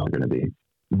where the bucks are going to be.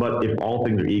 But if all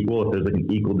things are equal, if there's like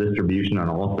an equal distribution on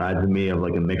all sides of me of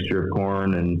like a mixture of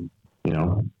corn and,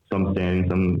 some standing,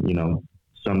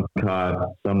 some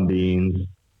cut, some beans,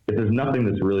 if there's nothing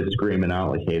that's really screaming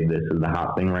out like, hey, this is the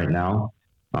hot thing right now,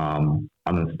 I'm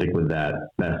going to stick with that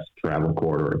best travel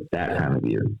corridor that time of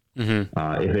year.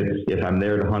 Mm-hmm. If I'm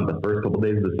there to hunt the first couple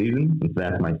days of the season, if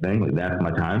that's my thing, like that's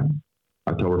my time,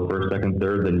 October 1st, 2nd,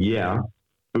 3rd, then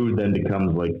food then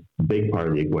becomes like a big part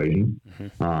of the equation.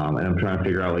 Mm-hmm. And I'm trying to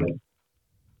figure out like,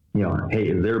 hey,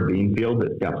 is there a bean field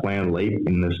that got planted late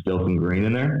and there's still some green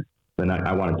in there? Then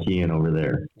I want to key in over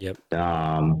there. Yep.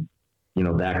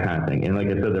 That kind of thing. And like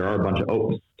I said, there are a bunch of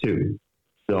oaks too.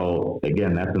 So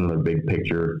again, that's another big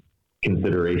picture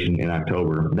consideration in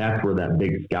October. That's where that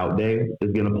big scout day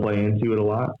is going to play into it a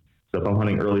lot. So if I'm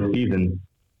hunting early season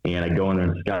and I go in there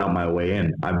and scout my way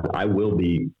in, I will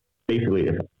be basically,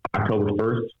 if October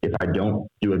 1st, if I don't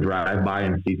do a drive-by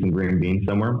and see some green beans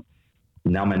somewhere,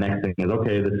 now my next thing is,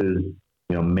 okay, this is,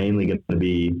 mainly going to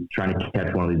be trying to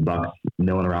catch one of these bucks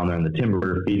milling around there in the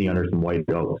timber, feeding under some white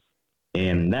oaks.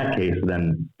 And in that case,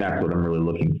 then that's what I'm really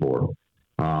looking for.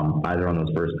 Either on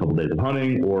those first couple days of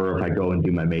hunting, or if I go and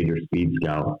do my major speed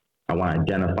scout, I want to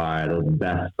identify those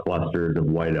best clusters of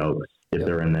white oaks if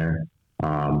they're in there.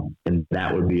 And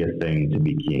that would be a thing to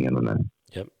be keying in them in.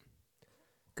 Yep.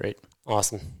 Great.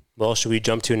 Awesome. Well, should we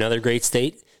jump to another great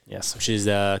state? Yes. Which is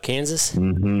Kansas?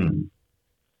 Mm-hmm.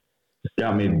 It's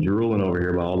got me drooling over here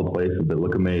about all the places that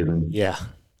look amazing. Yeah.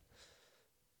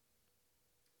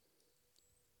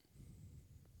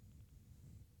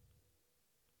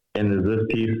 And is this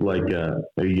piece like,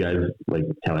 are you guys like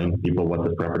telling people what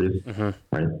this property is? Mm-hmm.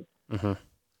 Right. Mm-hmm.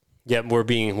 Yep. We're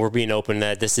being open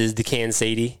that this is the Kansas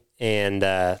 80, and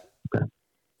we're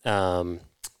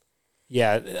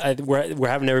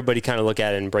having everybody kind of look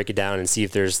at it and break it down and see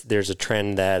if there's a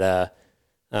trend that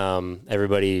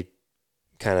everybody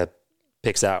kind of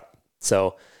picks out.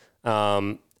 So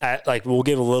we'll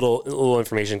give a little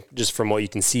information just from what you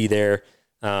can see there.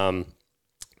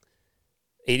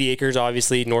 80 acres,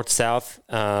 obviously, north to south.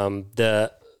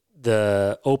 The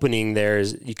opening there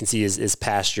you can see is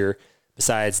pasture.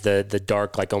 Besides the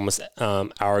dark, like almost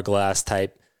hourglass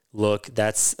type look,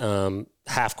 that's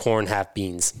half corn, half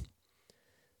beans.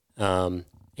 And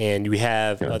we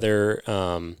have other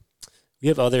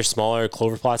smaller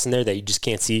clover plots in there that you just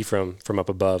can't see from up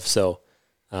above. So,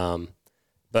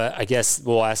 but I guess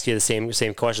we'll ask you the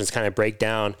same questions, kind of break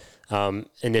down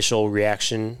initial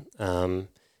reaction.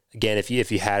 Again, if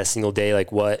you had a single day,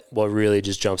 like what really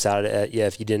just jumps out at you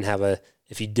if you didn't have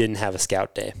a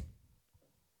scout day.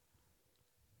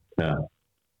 Yeah.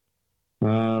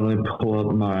 Let me pull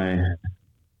up my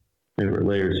favorite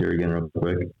layers here again real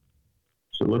quick.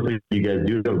 So it looks like you guys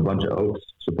do have a bunch of oaks,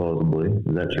 supposedly.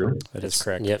 Is that true? That is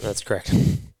correct. Yep, that's correct.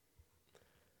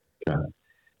 Okay.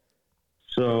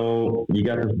 So you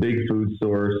got this big food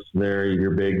source there,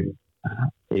 your big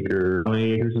acre. How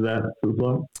many acres is that food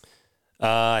plot?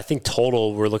 I think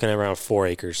total we're looking at around 4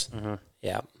 acres. Mm-hmm.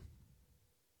 Yeah.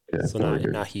 Okay, so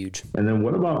not huge. And then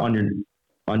what about on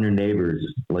your neighbors?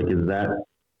 Like, is that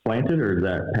planted or is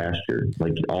that pasture?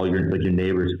 Like your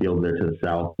neighbors' field there to the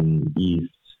south and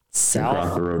east, south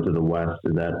across the road to the west.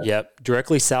 Is that? Yep.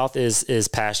 Directly south is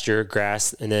pasture,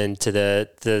 grass, and then to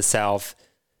the south,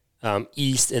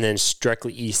 east, and then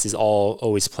directly east is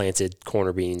always planted corn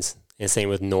or beans, and same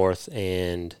with north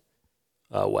and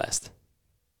west.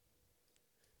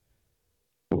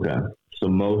 Okay. So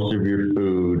most of your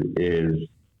food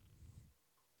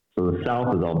so the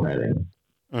south is all bedding.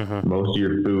 Mm-hmm. Most of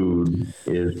your food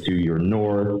is to your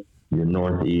north, your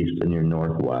northeast, and your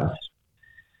northwest.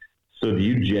 So do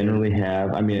you generally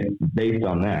have, based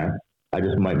on that, I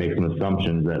just might make some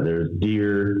assumptions that there's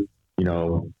deer,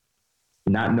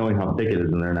 not knowing how thick it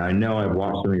is in there. Now, I know I've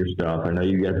watched some of your stuff. I know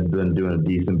you guys have been doing a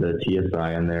decent bit of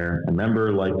TSI in there. I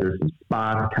remember there's some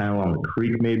spots kind of on the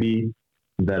creek maybe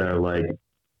that are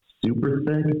super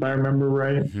thick, if I remember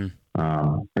right.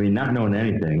 Mm-hmm. Not knowing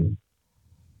anything,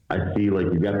 I see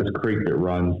you've got this creek that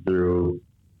runs through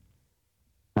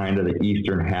kind of the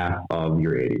eastern half of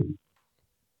your 80.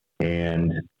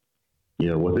 And,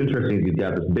 what's interesting is you've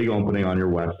got this big opening on your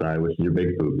west side, which is your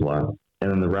big food plot,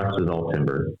 and then the rest is all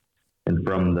timber. And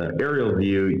from the aerial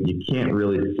view, you can't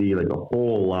really see a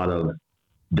whole lot of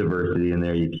diversity in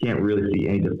there. You can't really see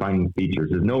any defining features.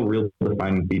 There's no real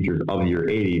defining features of your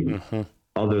 80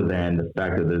 other than the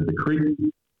fact that there's the creek,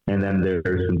 and then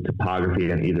there's some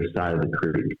topography on either side of the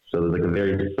creek. So there's a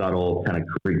very subtle kind of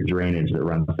creek drainage that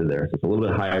runs through there. So it's a little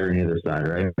bit higher on either side,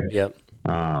 right? Yep.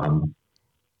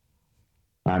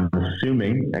 I'm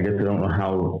assuming, I guess I don't know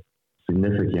how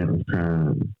significant,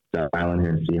 dial in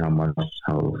here and see how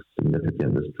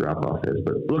significant this drop off is,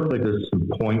 but it looks like there's some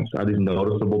points. Are these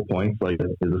noticeable points? Is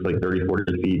this 30,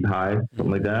 40 feet high,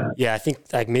 something like that? Yeah, I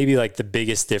think maybe the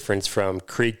biggest difference from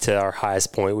creek to our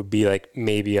highest point would be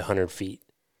maybe 100 feet.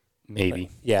 Maybe.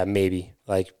 Maybe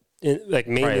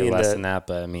mainly probably in less the than that,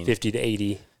 but 50 to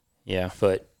 80 yeah,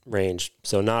 foot range.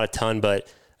 So not a ton, but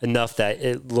enough that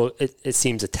it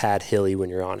seems a tad hilly when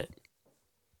you're on it.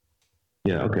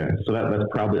 Yeah, okay. So that's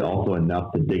probably also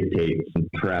enough to dictate some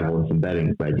travel and some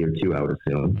bedding by deer too, I would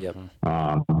assume. Yep.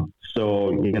 So,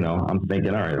 I'm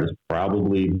thinking, all right, there's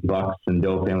probably bucks and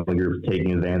doe family groups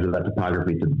taking advantage of that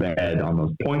topography to bed on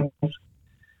those points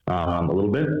a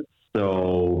little bit.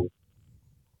 So,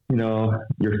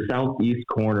 your southeast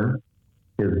corner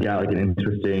has got an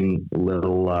interesting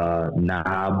little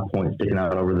knob point sticking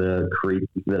out over the creek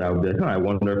that I would be I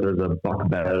wonder if there's a buck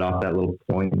bedded off that little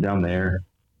point down there.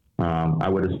 I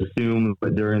would assume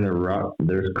that during the rut,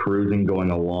 there's cruising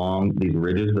going along these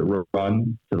ridges that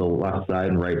run to the left side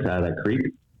and right side of that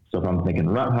creek. So if I'm thinking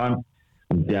rut hunt,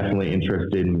 I'm definitely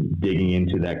interested in digging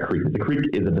into that creek. The creek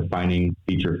is a defining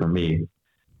feature for me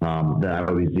that I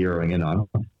will be zeroing in on.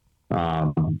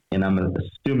 And I'm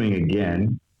assuming,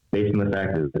 again, based on the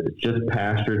fact that it's just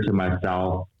pasture to my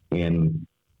south and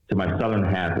to my southern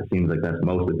half, it seems like that's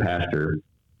mostly pasture.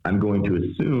 I'm going to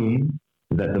assume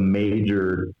that the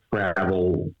major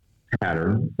travel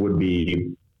pattern would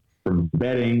be from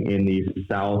bedding in the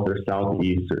south or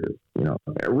southeast, or,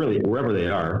 really wherever they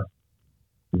are,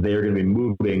 they're going to be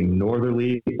moving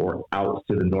northerly or out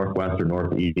to the northwest or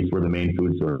northeast where the main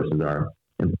food sources are,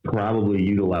 and probably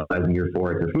utilizing your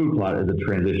 4-acre food plot as a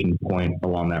transition point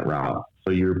along that route.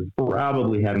 So you're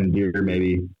probably having deer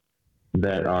maybe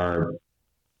that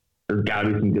there's got to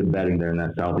be some good bedding there in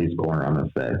that southeast corner, I'm going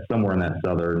to say, somewhere in that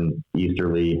southern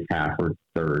easterly half or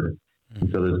third.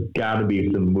 Mm-hmm. So there's got to be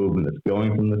some movement that's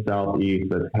going from the southeast,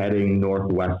 that's heading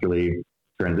northwesterly,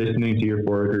 transitioning to your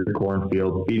 4-acre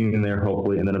cornfield, feeding in there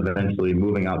hopefully, and then eventually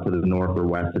moving out to the north or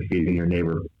west to feeding your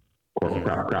neighbor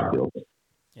crop fields.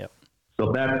 Yep. So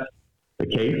if that's the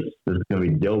case, there's going to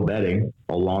be doe bedding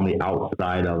along the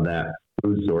outside of that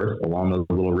food source, along those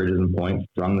little ridges and points.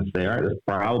 So I'm going to say, all right, there's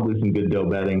probably some good doe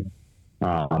bedding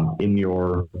in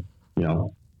your,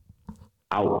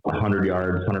 out 100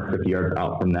 yards, 150 yards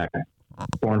out from that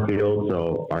cornfield.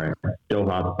 So, all right, doe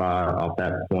hot spot off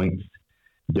that point,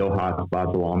 doe hot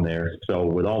spots along there. So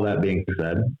with all that being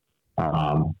said,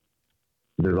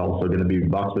 there's also going to be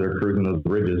bucks that are cruising those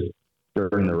ridges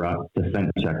during the rut to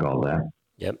scent check all that.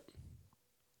 Yep.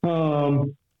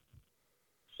 So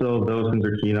those things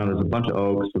are keyed on. There's a bunch of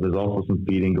oaks, so there's also some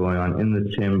feeding going on in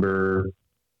the timber.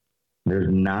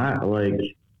 There's not I'm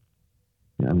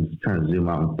just trying to zoom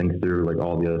out and think through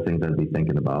all the other things I'd be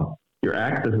thinking about. Your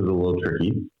access is a little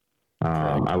tricky,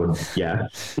 I would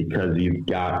guess, because you've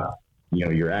got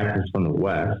your access from the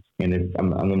west, and if I'm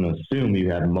going to assume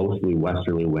you have mostly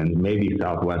westerly winds, maybe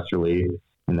southwesterly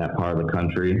in that part of the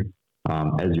country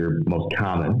as your most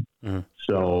common. Mm-hmm.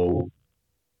 So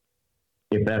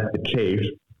if that's the case,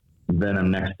 then I'm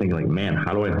next thinking man,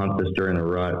 how do I hunt this during the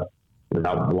rut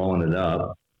without blowing it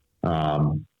up?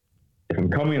 If I'm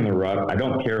coming in the rut, I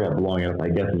don't care about blowing it up, I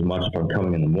guess, as much if I'm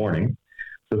coming in the morning.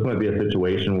 So this might be a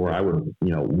situation where I would,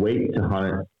 wait to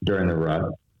hunt it during the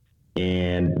rut,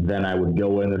 and then I would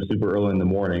go in there super early in the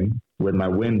morning with my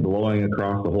wind blowing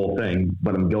across the whole thing,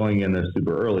 but I'm going in there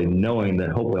super early, knowing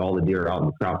that hopefully all the deer are out in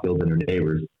the crop fields and their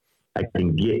neighbors. I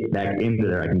can get back into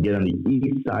there. I can get on the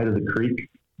east side of the creek,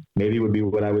 maybe would be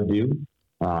what I would do.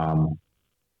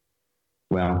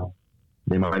 Well,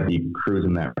 they might be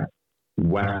cruising that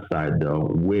west side, though,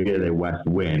 with a west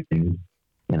wind,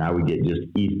 and I would get just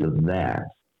east of that.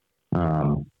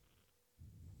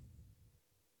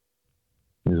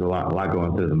 There's a lot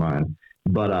going through the mind.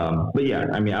 But yeah,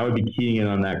 I mean, I would be keying in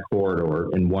on that corridor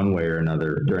in one way or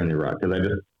another during the rut, because I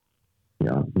just,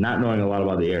 not knowing a lot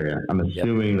about the area, I'm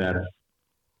assuming that's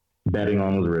betting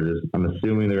on those ridges. I'm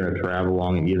assuming they're going to travel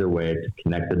along either way to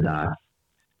connect the dots.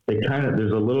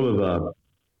 There's a little bit of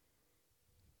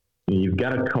you've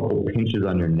got a couple pinches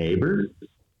on your neighbors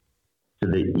to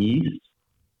the east,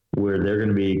 where they're going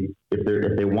to be,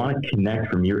 if they want to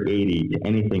connect from your 80 to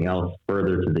anything else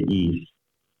further to the east,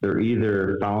 they're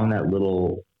either following that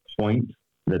little point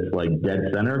that's like dead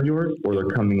center of yours, or they're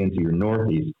coming into your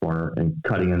northeast corner and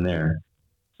cutting in there.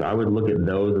 So I would look at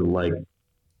those as like,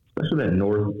 especially that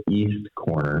northeast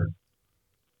corner,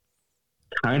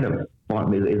 kind of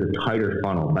is a tighter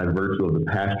funnel by virtue of the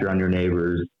pasture on your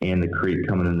neighbors and the creek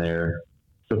coming in there.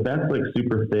 So if that's like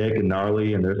super thick and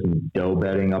gnarly, and there's some doe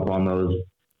bedding up on those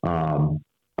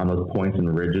points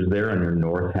and ridges there on your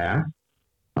north half,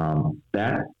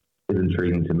 that is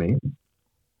intriguing to me.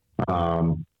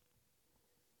 What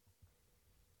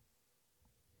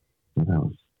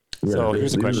else? Yeah, So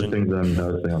here's a question.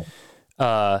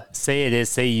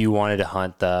 Say you wanted to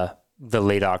hunt the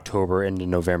late October into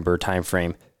November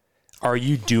timeframe. Are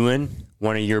you doing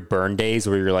one of your burn days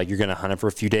where you're going to hunt it for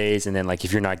a few days, and then like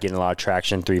if you're not getting a lot of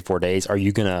traction 3-4 days, are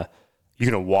you gonna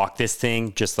walk this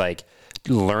thing, just like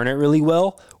learn it really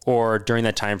well, or during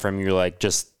that time frame you're like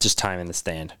just time in the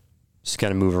stand, just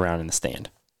kind of move around in the stand?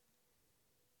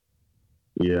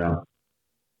 Yeah.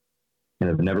 And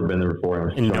I've never been there before.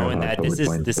 And knowing that this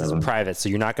is private, so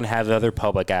you're not going to have other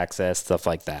public access, stuff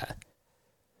like that.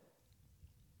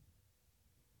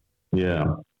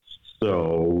 Yeah.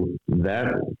 So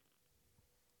that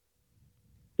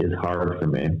is hard for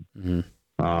me.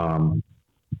 Mm-hmm.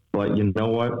 But you know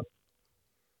what?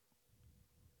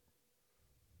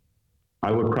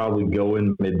 I would probably go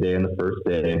in midday on the first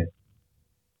day,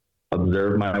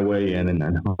 observe my way in, and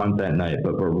then hunt that night,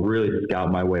 but really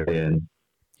scout my way in.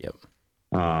 Yep.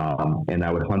 And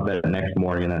I would hunt that next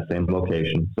morning in that same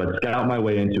location. So I'd scout my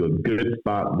way into a good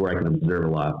spot where I can observe a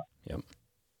lot. Yep.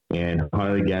 And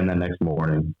hunt it again that next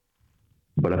morning.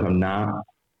 But if I've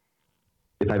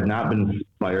not been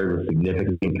inspired with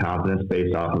significant confidence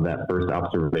based off of that first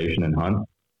observation and hunt,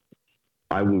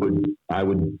 I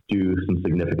would do some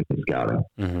significant scouting.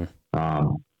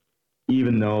 Mm-hmm.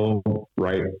 Even though,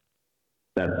 right,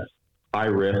 that's high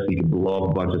risk, you can blow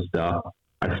up a bunch of stuff.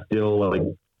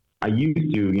 I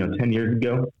used to, 10 years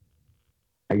ago,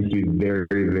 I used to be very,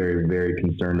 very, very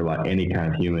concerned about any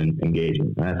kind of human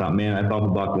engagement. And I thought, man, I saw a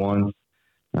buck once.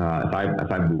 If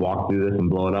I walk through this and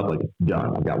blow it up, like, it's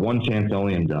done. I've got one chance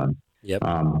only, I'm done. Yep.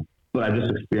 But I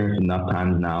just experienced enough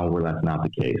times now where that's not the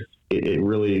case. It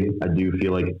really, I do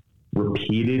feel like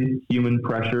repeated human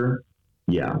pressure,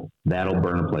 yeah, that'll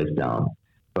burn a place down.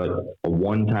 But a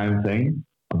one-time thing,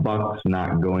 a buck's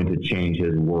not going to change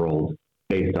his world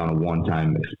based on a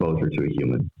one-time exposure to a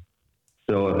human.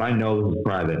 So if I know this is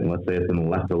private, and let's say it's been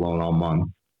left alone all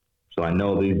month, so I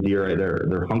know these deer,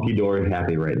 they're hunky-dory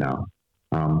happy right now.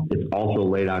 It's also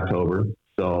late October,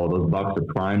 so those bucks are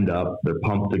primed up, they're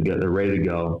pumped to get, they're ready to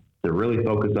go. They're really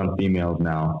focused on females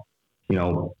now.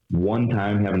 One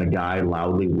time having a guy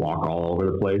loudly walk all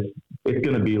over the place, it's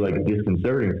going to be like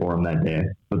disconcerting for them that day.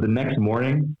 But the next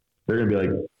morning, they're going to be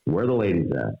like, where are the ladies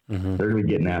at? Mm-hmm. They're going to be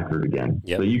getting after it again.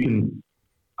 Yep. So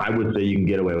I would say you can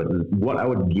get away with it. What I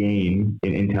would gain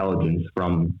in intelligence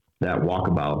from that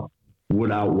walkabout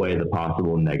would outweigh the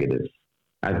possible negatives.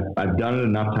 I've done it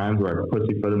enough times where I've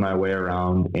pussyfooted my way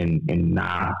around and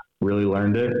not really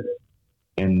learned it,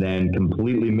 and then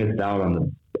completely missed out on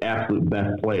the absolute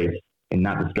best place and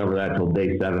not discover that till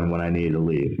day 7 when I needed to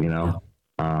leave,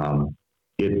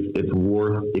 It's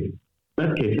worth, if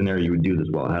best case scenario, you would do this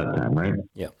well ahead of time, right?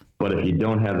 Yeah. But if you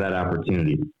don't have that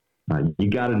opportunity, you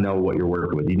got to know what you're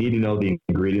working with. You need to know the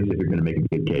ingredients if you're going to make a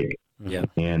good cake. Yeah.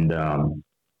 And,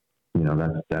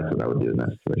 that's what I would do in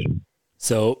that situation.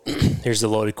 So here's the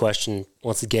loaded question.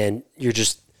 Once again,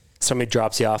 somebody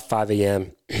drops you off 5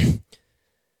 a.m.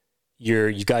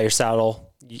 You got your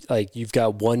saddle, you've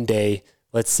got one day.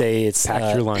 Let's say it's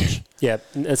pack your lunch. Yeah.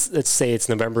 Let's say it's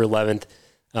November 11th,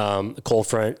 a cold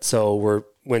front. So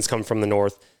winds come from the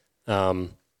north. Where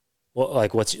are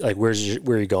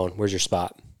you going? Where's your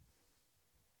spot?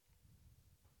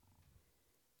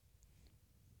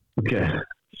 Okay.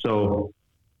 So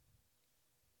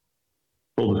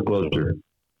full disclosure,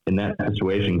 in that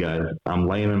situation, guys, I'm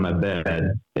laying in my bed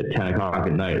at 10 o'clock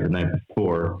at night, the night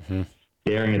before,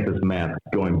 staring at this map,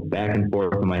 going back and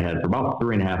forth in my head for about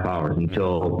 3.5 hours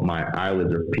until my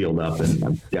eyelids are peeled up and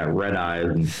I've got red eyes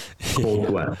and cold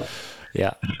sweat.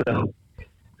 Yeah. So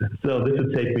this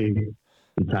would take me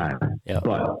some time. Yeah.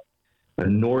 But a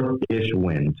north-ish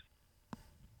wind.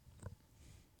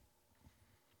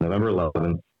 November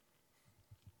 11th.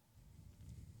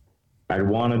 I'd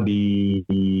want to be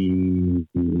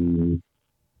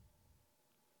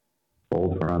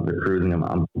full front. They're cruising.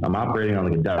 I'm operating on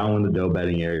like a downwind to doe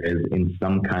bedding areas in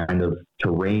some kind of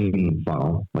terrain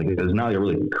funnel. Like there's not a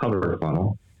really cover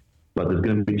funnel, but there's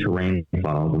going to be terrain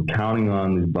funnels. I'm counting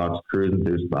on these bucks cruising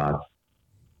through spots.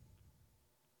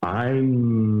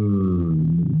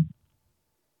 I'm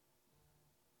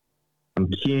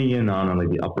keying in on like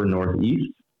the upper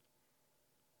northeast.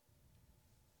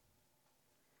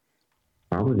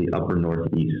 Probably the upper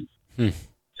northeast.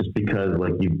 Just because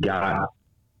like you've got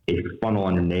a funnel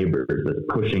on your neighbors that's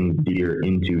pushing deer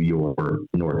into your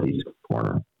northeast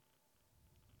corner.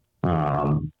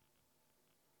 A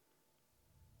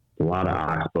lot of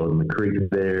oxbows in the creek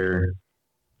there.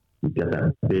 You've got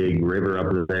that big river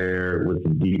up there with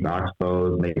some deep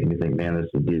oxbows, making me think, man, there's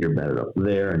some deer bedded up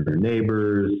there and your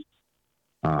neighbors.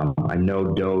 I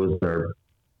know does are,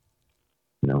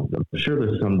 I'm sure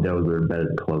there's some does that are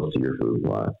bedded close to your food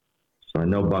plot. So I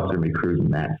know bucks are going to be cruising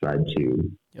that side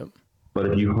too. Yep. But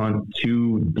if you hunt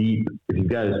too deep, if you've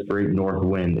got a straight north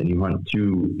wind and you hunt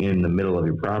too in the middle of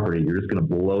your property, you're just going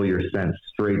to blow your scent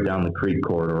straight down the creek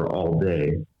corridor all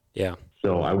day. Yeah.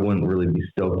 So I wouldn't really be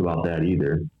stoked about that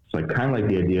either. So I kind of like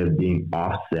the idea of being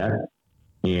offset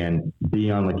and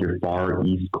be on like your far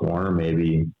east corner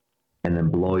maybe, and then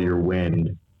blow your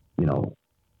wind,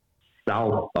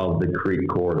 south of the creek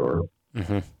corridor.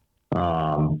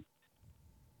 Oh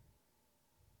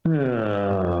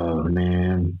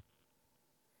man.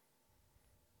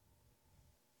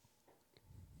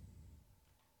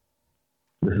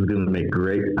 This is going to make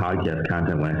great podcast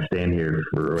content when I stand here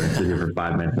for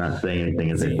 5 minutes not saying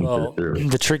anything as I think this through.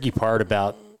 The tricky part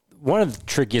about one of the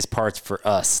trickiest parts for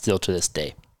us still to this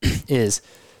day is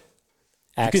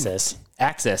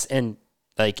Access. And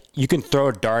like you can throw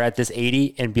a dart at this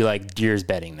 80 and be like deer's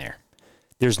bedding there.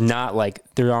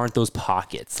 There aren't those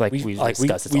pockets like we've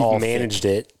discussed. It's we've all managed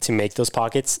it to make those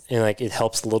pockets, and like it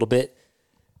helps a little bit.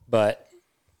 But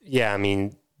yeah, I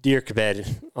mean, deer could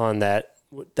bed on that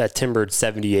timbered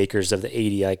 70 acres of the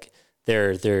 80. Like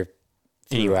they're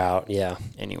throughout. Yeah,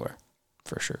 anywhere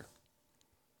for sure.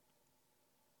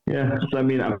 Yeah, so I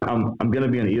mean, I'm going to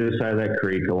be on either side of that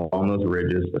creek along those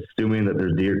ridges, assuming that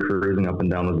there's deer cruising up and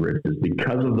down those ridges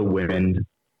because of the wind.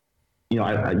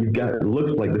 You've got, it looks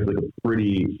like this is like a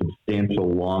pretty substantial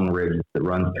long ridge that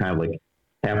runs kind of like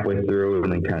halfway through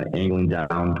and then kind of angling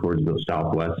down towards the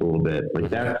southwest a little bit. Like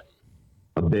that's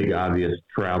a big obvious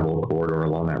travel corridor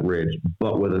along that ridge,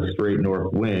 but with a straight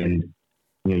north wind,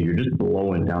 you're just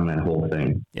blowing down that whole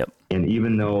thing. Yep. And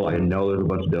even though I know there's a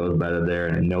bunch of does bedded there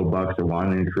and I know bucks are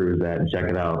wanting to cruise that and check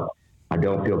it out, I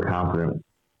don't feel confident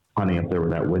hunting up there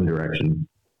with that wind direction.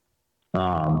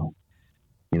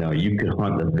 You could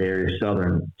hunt the very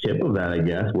southern tip of that, I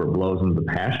guess, where it blows into the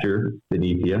pasture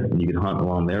beneath you, and you could hunt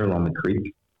along there, along the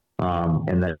creek.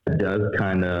 And that does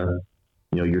kind of,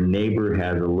 your neighbor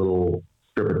has a little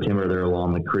strip of timber there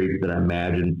along the creek that I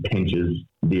imagine pinches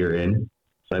deer in.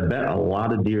 So I bet a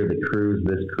lot of deer that cruise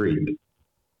this creek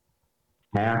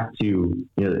have to,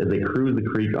 as they cruise the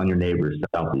creek on your neighbors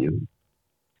south of you,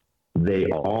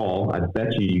 I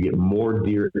bet you get more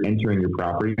deer entering your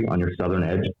property on your southern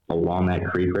edge along that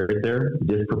creek right there,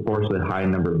 disproportionately high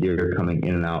number of deer coming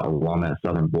in and out along that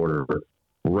southern border,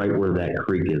 right where that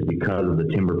creek is because of the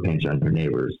timber pinch on your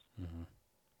neighbors. Mm-hmm.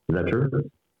 Is that true?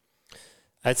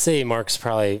 I'd say Mark's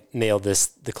probably nailed this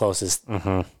the closest.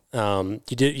 Mm-hmm.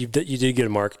 You did get a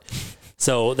mark.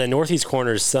 So the northeast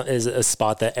corner is a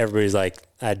spot that everybody's like,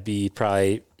 I'd be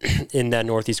probably in that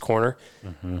northeast corner.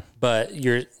 Mm-hmm. But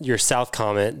your south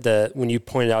comment, when you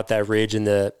pointed out that ridge in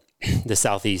the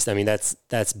southeast, I mean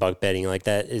that's buck bedding. Like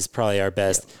that is probably our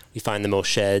best. Yep. We find the most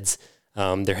sheds.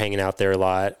 They're hanging out there a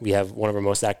lot. We have one of our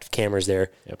most active cameras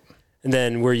there. Yep. And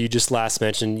then where you just last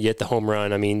mentioned, you hit the home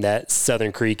run. I mean that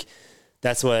Southern Creek.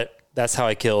 That's how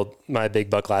I killed my big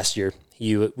buck last year.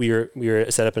 We were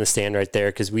set up in a stand right there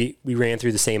because we ran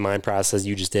through the same mine process as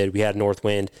you just did. We had north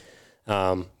wind. We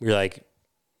were like,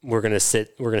 we're gonna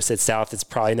sit south. It's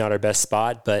probably not our best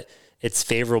spot, but it's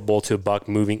favorable to a buck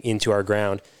moving into our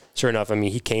ground. Sure enough, I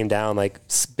mean he came down like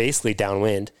basically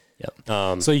downwind.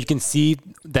 Yep. So you can see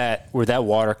that where that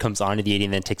water comes onto the 80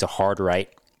 and then takes a hard right.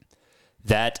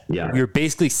 We were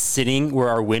basically sitting where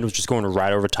our wind was just going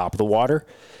right over top of the water,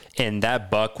 and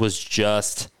that buck was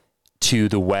just to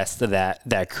the west of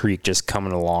that creek, just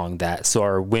coming along that. So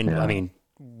our wind, I mean,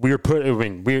 we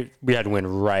had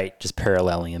wind right, just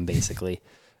paralleling him basically.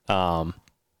 The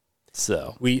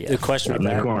question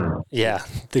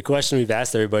we've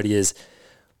asked everybody is,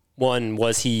 one,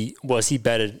 was he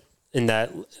bedded in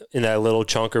that little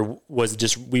chunk, or was it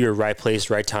just we were right place,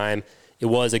 right time? It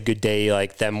was a good day.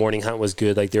 Like that morning hunt was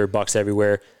good. Like there were bucks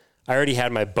everywhere. I already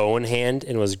had my bow in hand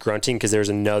and was grunting because there was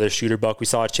another shooter buck we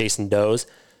saw chasing does.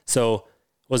 So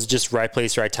was it just right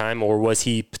place, right time, or was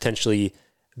he potentially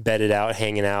bedded out,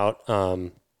 hanging out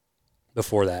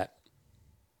before that?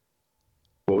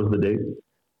 What was the date?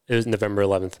 It was November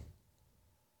 11th.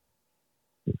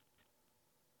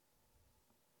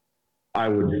 I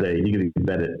would say you could be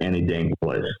bedded any dang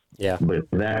place. Yeah. But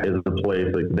that is a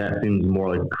place, like, that seems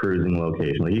more like a cruising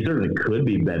location. Like, he certainly could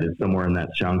be bedded somewhere in that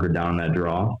chunk or down that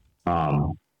draw.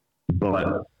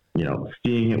 But, you know,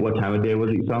 seeing it, what time of day was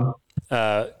it you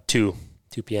saw? 2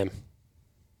 p.m.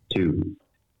 2.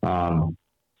 So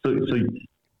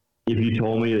if you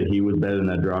told me that he was bedded in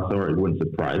that draw somewhere, it wouldn't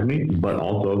surprise me, but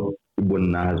also it would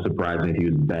not have surprised me if he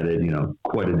was bedded, you know,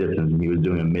 quite a distance and he was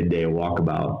doing a midday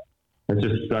walkabout. That's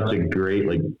just such a great,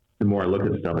 like, the more I look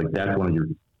at stuff, like, that's one of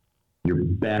your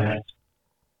best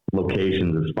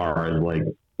locations as far as, like,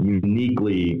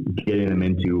 uniquely getting them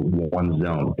into one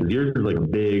zone. Because yours is like a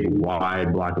big,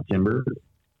 wide block of timber,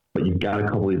 but you've got a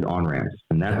couple of these on-ramps,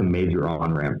 and that's a major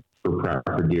on-ramp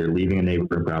for deer, leaving a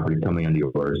neighboring property, coming onto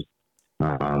yours.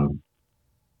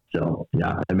 So,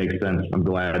 yeah, that makes sense. I'm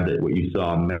glad that what you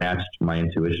saw matched my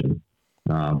intuition.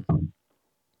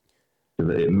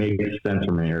 It makes sense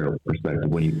from an aerial perspective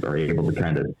when you are able to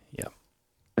kind of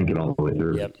think it all the way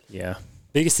through. Yep. Yeah.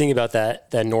 Biggest thing about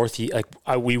that northeast, like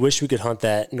we wish we could hunt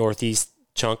that northeast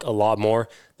chunk a lot more.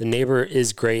 The neighbor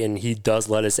is great, and he does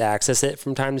let us access it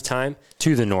from time to time.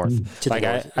 To the north.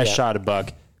 I shot a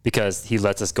buck because he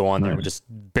lets us go on there and just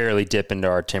barely dip into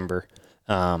our timber.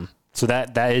 So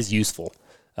that is useful.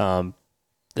 The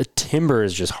timber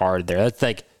is just hard there. That's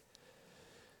like,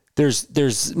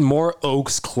 there's more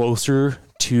oaks closer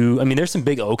to, I mean, there's some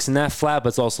big oaks in that flat, but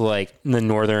it's also like in the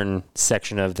northern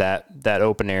section of that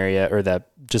open area, or that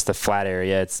just the flat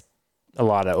area. It's a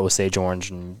lot of Osage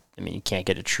orange, and I mean, you can't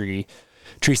get a tree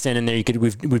stand in there.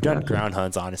 We've done ground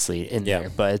hunts honestly in there,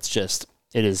 but it's just,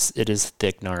 it is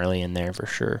thick, gnarly in there for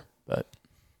sure. But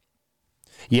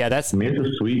yeah, I mean,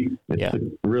 it's a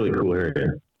really cool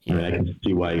area. I mean, I can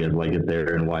see why you guys like it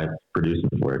there and why it's producing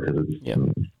for it, because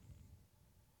it's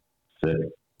sick.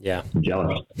 Yeah, I'm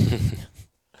jealous.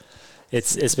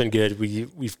 It's been good.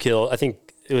 We've killed, I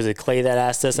think it was a Clay that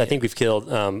asked us. I think we've killed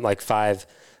like five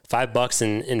bucks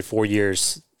in 4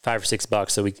 years, 5 or 6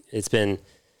 bucks. So it's been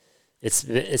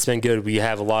good. We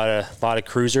have a lot of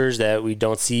cruisers that we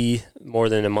don't see more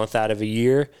than a month out of a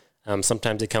year.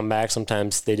 Sometimes they come back,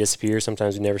 sometimes they disappear,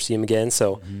 sometimes we never see them again.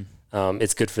 So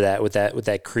it's good for that. With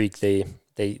that creek, they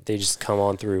just come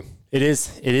on through. It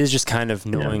is just kind of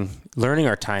learning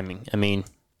our timing. I mean,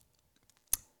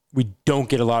 we don't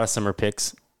get a lot of summer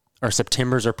picks. Our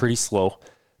Septembers are pretty slow,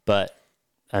 but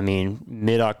I mean,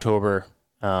 mid-October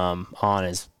on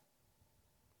is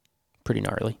pretty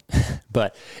gnarly.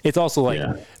 But it's also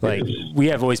like we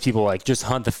have always people like just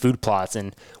hunt the food plots.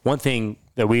 And one thing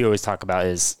that we always talk about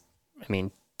is, I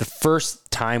mean, I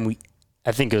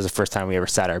think it was the first time we ever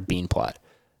sat our bean plot.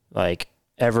 Like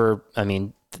ever, I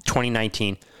mean,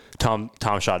 2019, Tom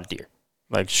shot a deer.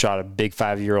 Like shot a big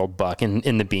 5-year-old buck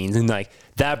in the beans, and like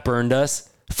that burned us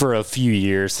for a few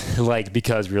years, like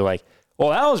because we were like,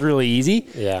 well, that was really easy.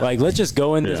 Yeah. Like let's just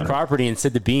go in this property and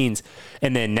sit the beans.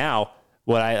 And then now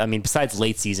I mean, besides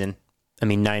late season, I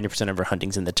mean, 90% of our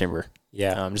hunting's in the timber.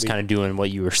 Yeah. Just kind of doing what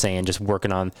you were saying, just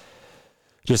working on,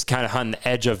 just kind of hunting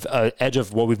the edge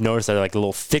of what we've noticed are like a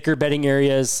little thicker bedding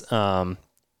areas.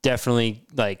 Definitely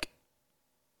like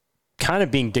kind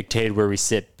of being dictated where we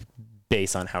sit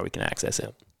based on how we can access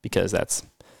it, because that's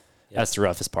the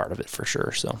roughest part of it for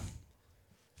sure. So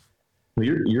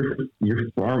your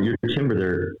farm, your timber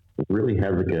there really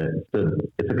has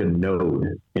it's like a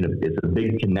node, and it's a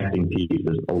big connecting piece.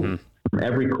 There's from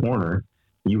every corner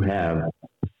you have a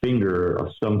finger of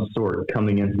some sort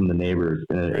coming in from the neighbors,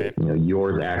 and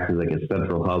yours acts as like a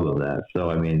central hub of that. So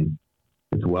I mean,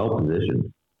 it's well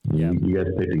positioned. Yeah, you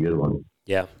guys picked a good one.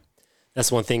 Yeah,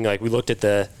 that's one thing. Like we looked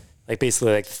at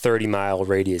basically 30-mile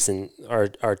radius, and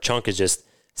our chunk is just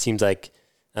seems like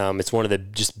it's one of the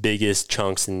just biggest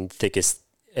chunks and thickest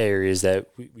areas that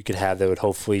we could have that would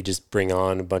hopefully just bring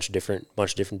on a bunch of different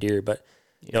deer. But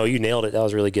you nailed it. That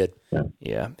was really good.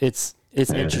 Yeah. It's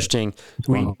interesting.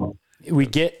 We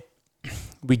get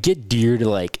deer to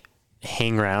like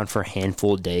hang around for a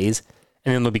handful of days,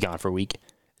 and then they'll be gone for a week,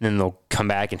 and then they'll come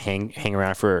back and hang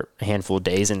around for a handful of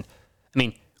days. And I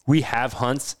mean, we have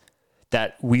hunts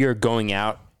that we are going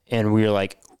out and we're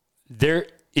like, there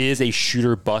is a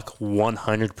shooter buck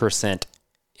 100%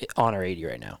 on our 80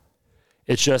 right now.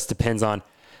 It just depends on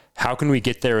how can we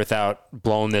get there without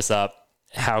blowing this up?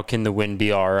 How can the wind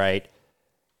be all right?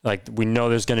 Like, we know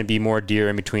there's going to be more deer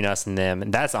in between us and them,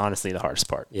 and that's honestly the hardest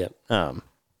part. Yeah.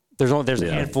 There's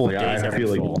a handful of days every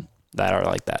fall that are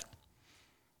like that.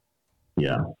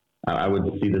 Yeah. I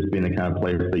would see this being the kind of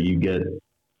place that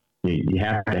you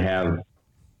have to have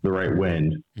the right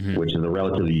wind, which is a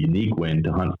relatively unique wind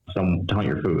to hunt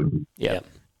your food. Yeah.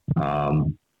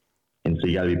 And so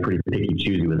you got to be pretty picky,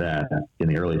 choosy with that in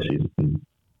the early season.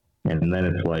 And then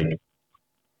it's like,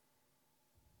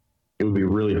 it would be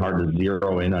really hard to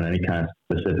zero in on any kind of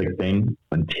specific thing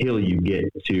until you get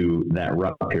to that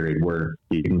rut period where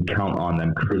you can count on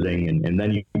them cruising, and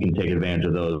then you can take advantage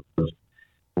of those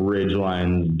ridge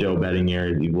lines, doe bedding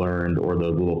areas you've learned, or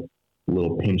those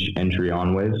little pinch entry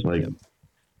on ways. Like,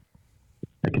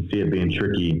 I can see it being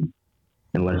tricky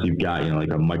unless you've got,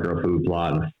 like a micro food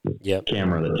plot and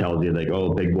camera that tells you, like,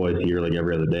 oh, big boy's here like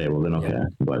every other day. Well, then, okay. Yep.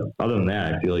 But other than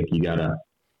that, I feel like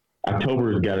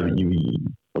October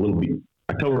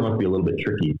must be a little bit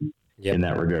tricky in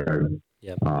that regard.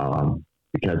 Yep.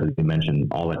 Because, as you mentioned,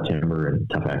 all that timber and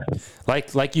tough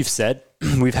access. Like you've said,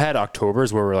 we've had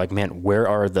Octobers where we're like, man, where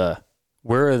are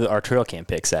our trail cam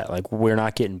picks at? Like, we're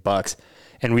not getting bucks.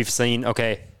 And we've seen,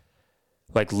 okay,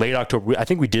 like late October, I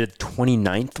think we did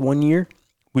 29th one year.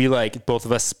 We both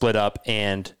of us split up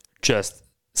and just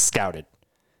scouted.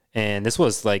 And this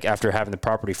was like after having the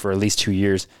property for at least 2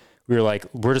 years. We were like,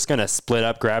 we're just going to split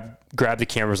up, grab the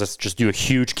cameras. Let's just do a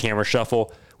huge camera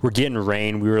shuffle. We're getting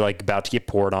rain. We were like about to get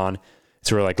poured on.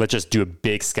 So we're like, let's just do a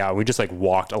big scout. We just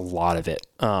walked a lot of it.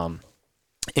 And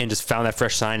just found that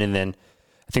fresh sign. And then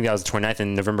I think that was the 29th,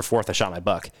 and November 4th, I shot my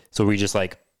buck. So we just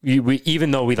we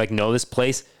even though we know this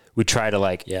place, we try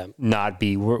to not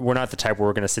be, we're not the type where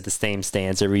we're going to sit the same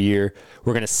stands every year.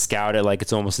 We're going to scout it.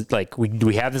 It's almost like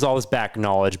we have all this back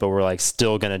knowledge, but we're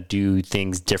still going to do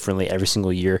things differently every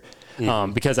single year.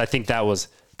 Because I think that was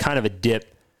kind of a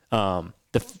dip.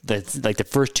 The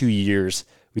first 2 years,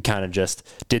 we kind of just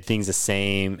did things the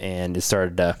same, and it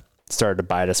started to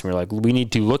bite us. And we were like, we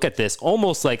need to look at this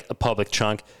almost like a public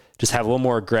chunk, just have a little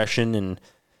more aggression. And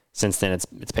since then it's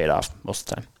paid off most of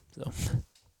the time. So,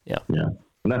 yeah. Yeah.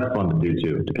 And that's fun to do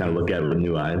too, to kind of look at it with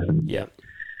new eyes. And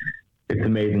it's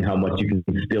amazing how much you can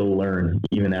still learn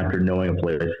even after knowing a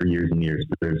place for years and years.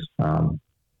 There's those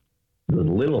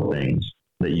little things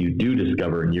that you do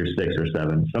discover in year 6 or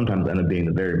 7 sometimes end up being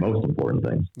the very most important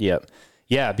things. Yep.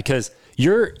 Yeah, because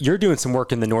you're doing some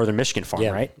work in the northern Michigan farm,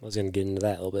 right? I was going to get into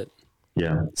that a little bit.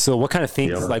 Yeah. So what kind of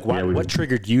things, what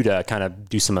triggered you to kind of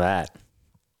do some of that?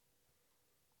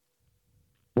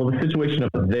 Well, the situation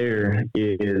up there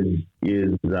is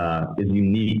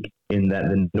unique in that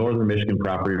the northern Michigan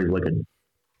property is like a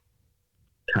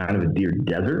kind of a deer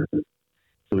desert.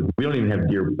 So we don't even have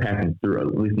deer passing through,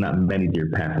 at least not many deer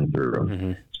passing through.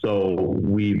 Mm-hmm. So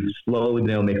we've slowly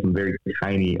been able to make some very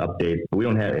tiny updates. We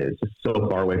don't have, it's just so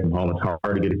far away from home. It's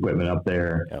hard to get equipment up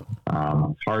there. Yep.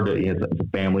 It's hard to, it's a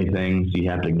family thing. So you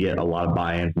have to get a lot of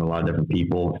buy-in from a lot of different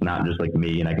people. It's not just like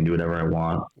me and I can do whatever I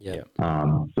want. Yeah.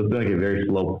 So it's been like a very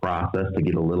slow process to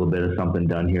get a little bit of something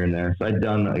done here and there. So I've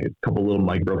done like a couple little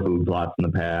micro food plots in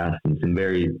the past and some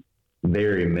very,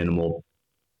 very minimal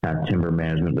timber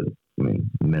management, but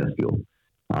minuscule.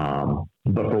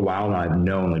 But for a while now, I've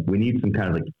known we need some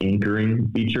kind of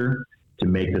anchoring feature to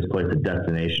make this place a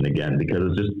destination again,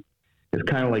 because it's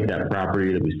kind of like that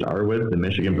property that we started with, the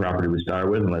Michigan property we started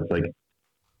with, and that's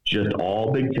just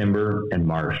all big timber and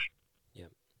marsh. Yeah.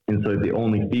 And so the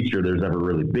only feature there's ever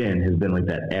really been has been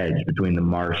that edge between the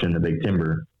marsh and the big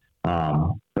timber.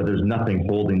 But there's nothing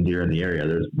holding deer in the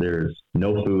area. There's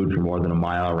no food for more than a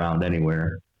mile around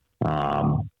anywhere.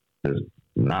 There's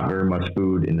not very much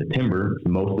food in the timber. It's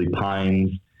mostly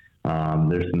pines.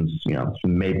 There's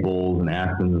some maples and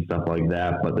aspens and stuff like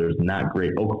that, but there's not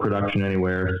great oak production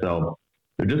anywhere. So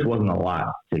there just wasn't a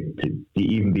lot to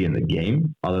even be in the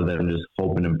game other than just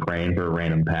hoping and praying for a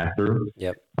random pass through.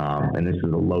 Yep. And this is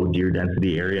a low deer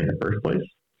density area in the first place.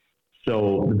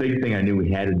 So the big thing I knew we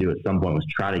had to do at some point was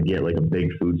try to get a big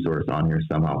food source on here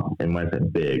somehow. And when I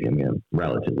said big, I mean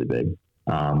relatively big.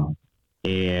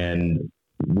 And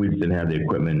we just didn't have the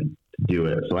equipment to do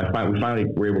it. So we finally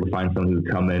were able to find someone who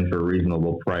would come in for a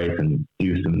reasonable price and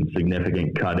do some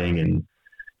significant cutting and,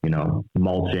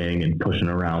 mulching and pushing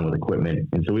around with equipment.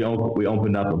 And so we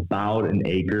opened up about an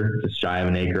acre, just shy of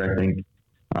an acre, I think,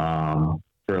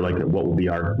 for what will be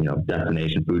our,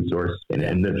 destination food source. And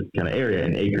in this kind of area,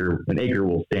 an acre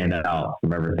will stand out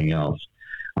from everything else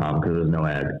because there's no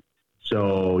ag.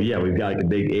 So yeah, we've got a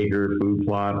big acre food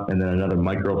plot and then another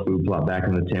micro food plot back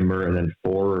in the timber and then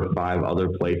 4 or or 5 other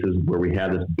places where we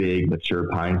had this big mature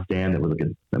pine stand that was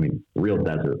like real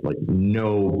desert, like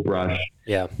no brush,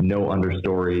 no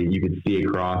understory. You could see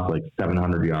across like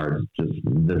 700 yards, just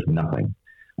there's nothing.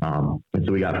 And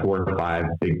so we got 4 or 5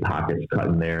 big pockets cut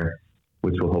in there,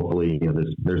 which will hopefully,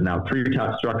 there's now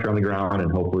treetop structure on the ground,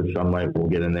 and hopefully sunlight will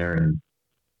get in there and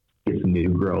get some new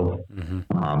growth.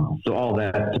 So all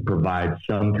that to provide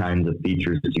some kinds of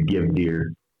features to give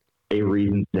deer a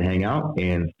reason to hang out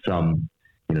and some,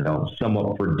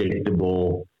 somewhat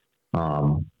predictable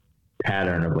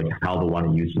pattern of like how they want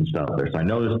to use some stuff there. So I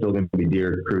know there's still going to be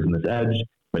deer cruising this edge,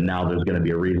 but now there's going to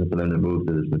be a reason for them to move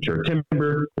to this mature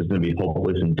timber. There's going to be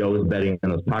hopefully some does bedding in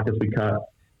those pockets we cut.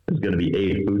 There's going to be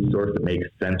a food source that makes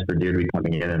sense for deer to be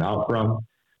coming in and out from.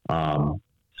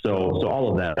 So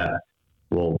all of that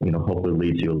will, hopefully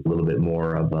lead to a little bit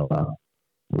more of a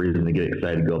reason to get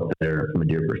excited to go up there from a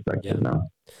deer perspective now.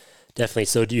 Definitely.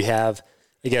 So do you have,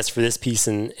 I guess, for this piece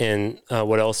and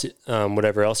what else,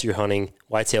 whatever else you're hunting,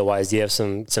 whitetail wise, do you have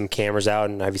some cameras out,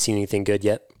 and have you seen anything good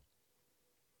yet?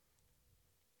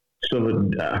 So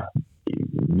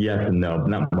yes and no,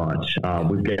 not much.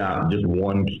 We've got just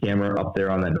one camera up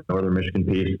there on that northern Michigan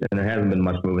piece, and there hasn't been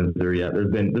much movement through yet.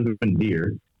 There's been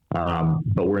deer,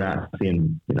 but we're not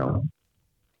seeing,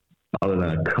 other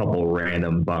than a couple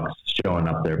random bucks showing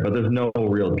up there. But there's no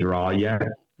real draw yet.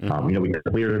 We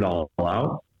cleared it all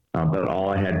out, but all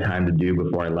I had time to do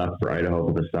before I left for Idaho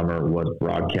for the summer was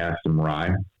broadcast some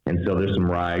rye. And so there's some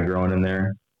rye growing in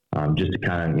there, just to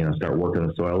kind of, start working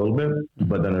the soil a little bit.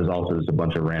 But then there's also just a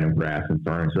bunch of random grass and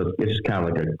thorns. So it's just kind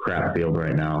of like a crap field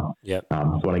right now. So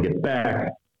when I get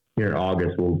back here in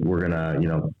August, we're going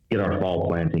to, get our fall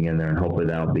planting in there, and hopefully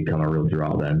that'll become a real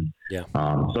draw then. So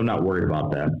I'm not worried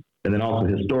about that. And then also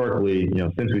historically,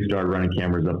 since we started running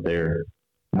cameras up there,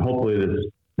 hopefully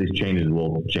these changes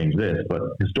will change this, but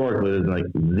historically there's like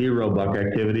 0 buck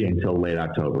activity until late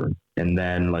October. And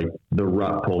then like the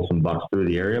rut pulls some bucks through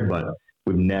the area, but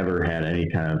we've never had any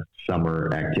kind of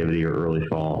summer activity or early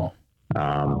fall.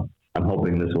 I'm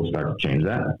hoping this will start to change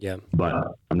that, but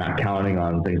I'm not counting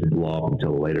on things to blow up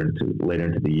until later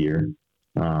into the year.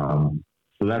 So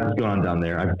that's what's going on down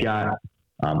there. I've got,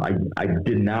 I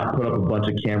did not put up a bunch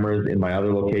of cameras in my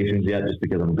other locations yet, just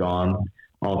because I'm gone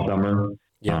all summer.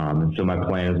 And so my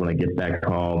plan is when I get back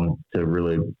home to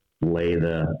really spread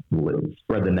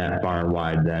the net far and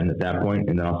wide then at that point,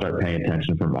 and then I'll start paying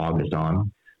attention from August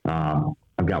on.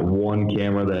 I've got one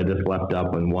camera that I just left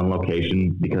up in one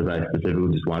location because I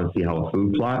specifically just wanted to see how a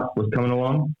food plot was coming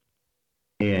along,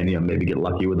 and maybe get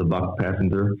lucky with a buck passing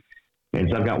through. And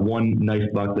so I've got one nice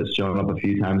buck that's shown up a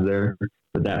few times there,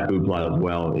 but that food plot as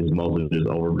well is mostly just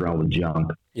overgrown with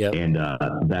junk. And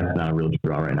that's not a real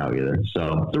draw right now either.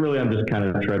 So really I'm just kind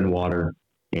of treading water,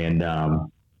 and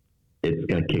it's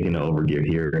going to kick into overgear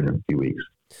here in a few weeks.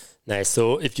 Nice.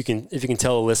 So if you can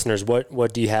tell the listeners,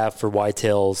 what do you have for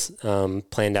whitetails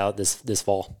planned out this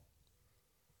fall?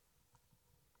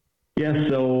 Yeah,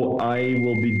 so I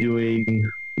will be doing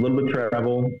a little bit of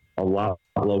travel, a lot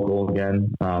local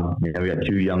again. We got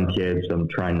 2 young kids, so I'm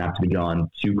trying not to be gone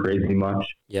too crazy much.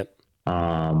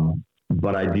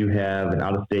 But I do have an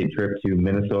out-of-state trip to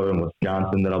Minnesota and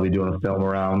Wisconsin that I'll be doing a film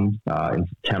around in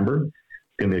September. It's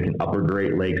going to be like an Upper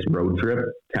Great Lakes road trip,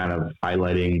 kind of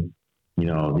highlighting,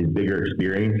 these bigger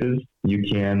experiences you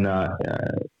can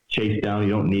chase down. You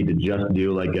don't need to just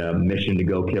do like a mission to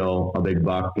go kill a big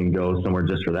buck and go somewhere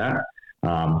just for that. So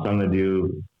I'm going to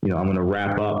do, I'm going to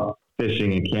wrap up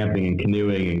fishing and camping and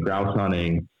canoeing and grouse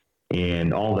hunting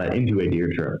and all that into a deer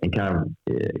trip and kind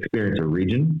of experience a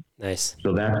region. Nice.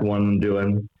 So that's one I'm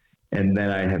doing. And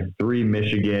then I have 3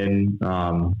 Michigan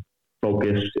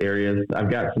focused areas. I've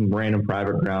got some random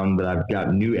private ground that I've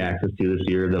got new access to this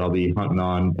year that I'll be hunting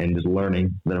on and just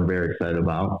learning, that I'm very excited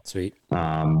about. Sweet.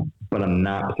 But I'm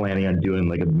not planning on doing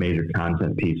like a major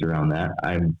content piece around that.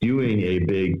 I'm doing a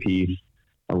big piece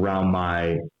around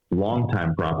my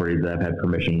longtime properties that I've had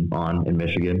permission on in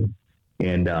Michigan.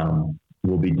 And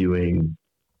we'll be doing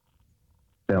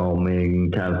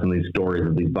filming kind of some of these stories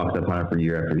of these bucks I've hunted for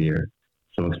year after year.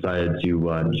 So I'm excited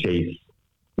to chase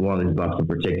one of these bucks in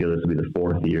particular. This will be the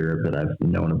 4th year that I've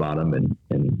known about them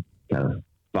and kind of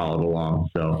followed along.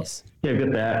 So nice. Yeah, we've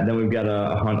got that. And then we've got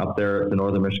a hunt up there at the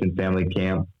Northern Michigan Family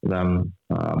Camp that I'm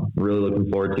really looking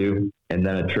forward to. And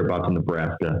then a trip out to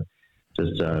Nebraska.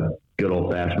 Just a good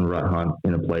old fashioned rut hunt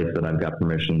in a place that I've got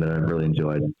permission that I've really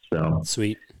enjoyed. So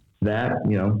sweet. That,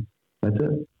 that's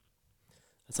it.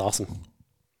 That's awesome.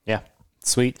 Yeah.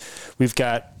 Sweet. We've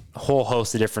got a whole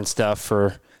host of different stuff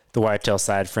for the whitetail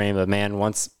side frame, but man,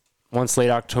 once late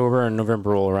October and November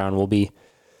roll around, we'll be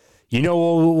you know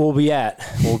where we'll be at.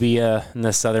 We'll be in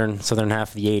the southern half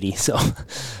of the 80. So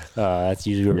that's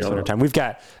usually where we spend our time. We've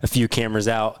got a few cameras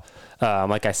out.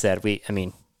 Like I said, we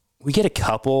get a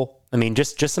couple. I mean,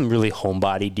 just some really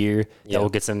homebody deer that we'll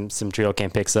get some trail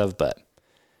cam pics of. But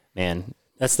man,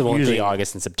 that's the one usually thing.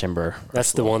 August and September.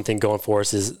 That's the one thing going for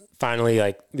us is finally,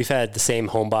 like, we've had the same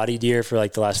homebody deer for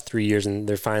like the last 3 years, and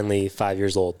they're finally 5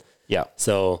 years old. Yeah.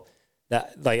 So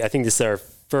that, like, I think this is our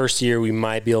first year we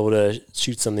might be able to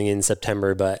shoot something in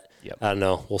September, but I don't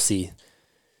know. We'll see.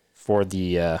 For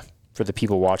the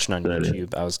people watching on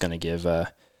YouTube, I was gonna give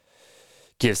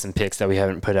some pics that we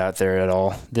haven't put out there at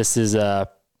all. This is a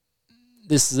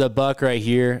buck right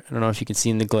here. I don't know if you can see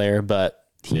in the glare, but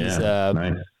he's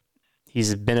nice.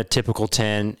 He's been a typical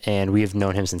 10, and we have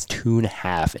known him since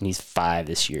 2.5, and he's 5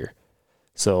 this year.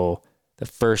 So the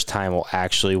first time we'll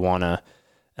actually want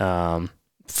to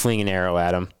fling an arrow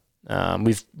at him.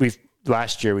 We've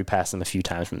last year we passed him a few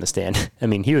times from the stand. I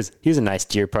mean, he was a nice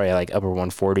deer, probably like upper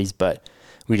 140s, but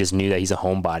we just knew that he's a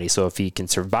homebody. So if he can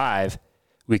survive,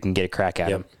 we can get a crack at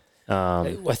him.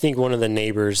 I think one of the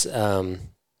neighbors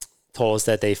told us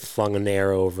that they flung an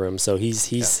arrow over him. So he's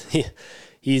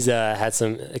had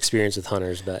some experience with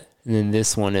hunters. But and then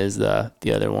this one is the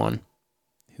other one,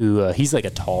 who he's a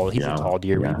tall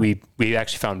deer. Yeah. We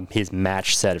actually found his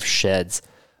matched set of sheds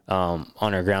on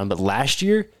our ground. But last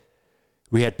year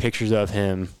we had pictures of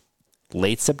him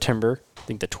late September, I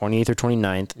think the 28th or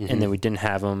 29th, and then we didn't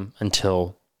have him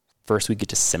until first week of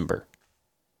December,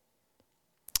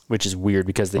 which is weird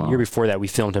because the year before that we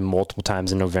filmed him multiple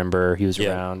times in November. He was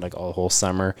around like all the whole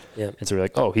summer. Yep. And so we're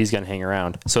like, oh, he's going to hang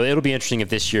around. So it'll be interesting if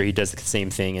this year he does the same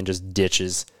thing and just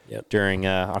ditches during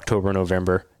October,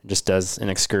 November, just does an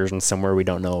excursion somewhere we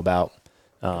don't know about.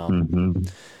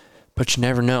 But you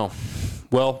never know.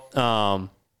 Well,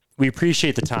 we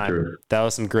appreciate the time. Sure. That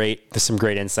was some great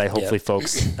insight. Hopefully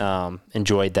folks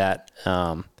enjoyed that.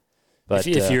 But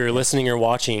if you're listening or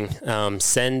watching,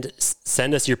 send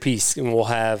us your piece, and we'll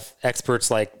have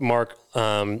experts like Mark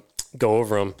go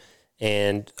over them.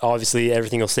 And obviously,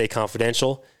 everything will stay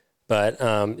confidential. But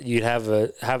you'd have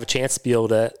a chance to be able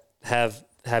to have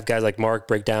guys like Mark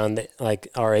break down like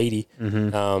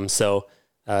R80. So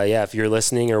if you're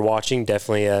listening or watching,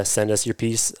 definitely send us your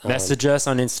piece. Message us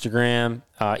on Instagram,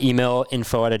 email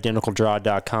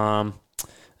info@identicaldraw.com.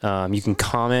 You can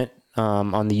comment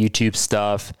on the YouTube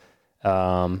stuff.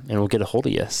 And we'll get a hold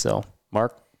of you. So,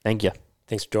 Mark, thank you.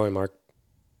 Thanks for joining, Mark.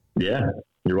 Yeah,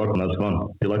 you're welcome. That was fun.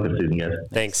 Good luck this season, guys.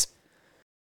 Thanks.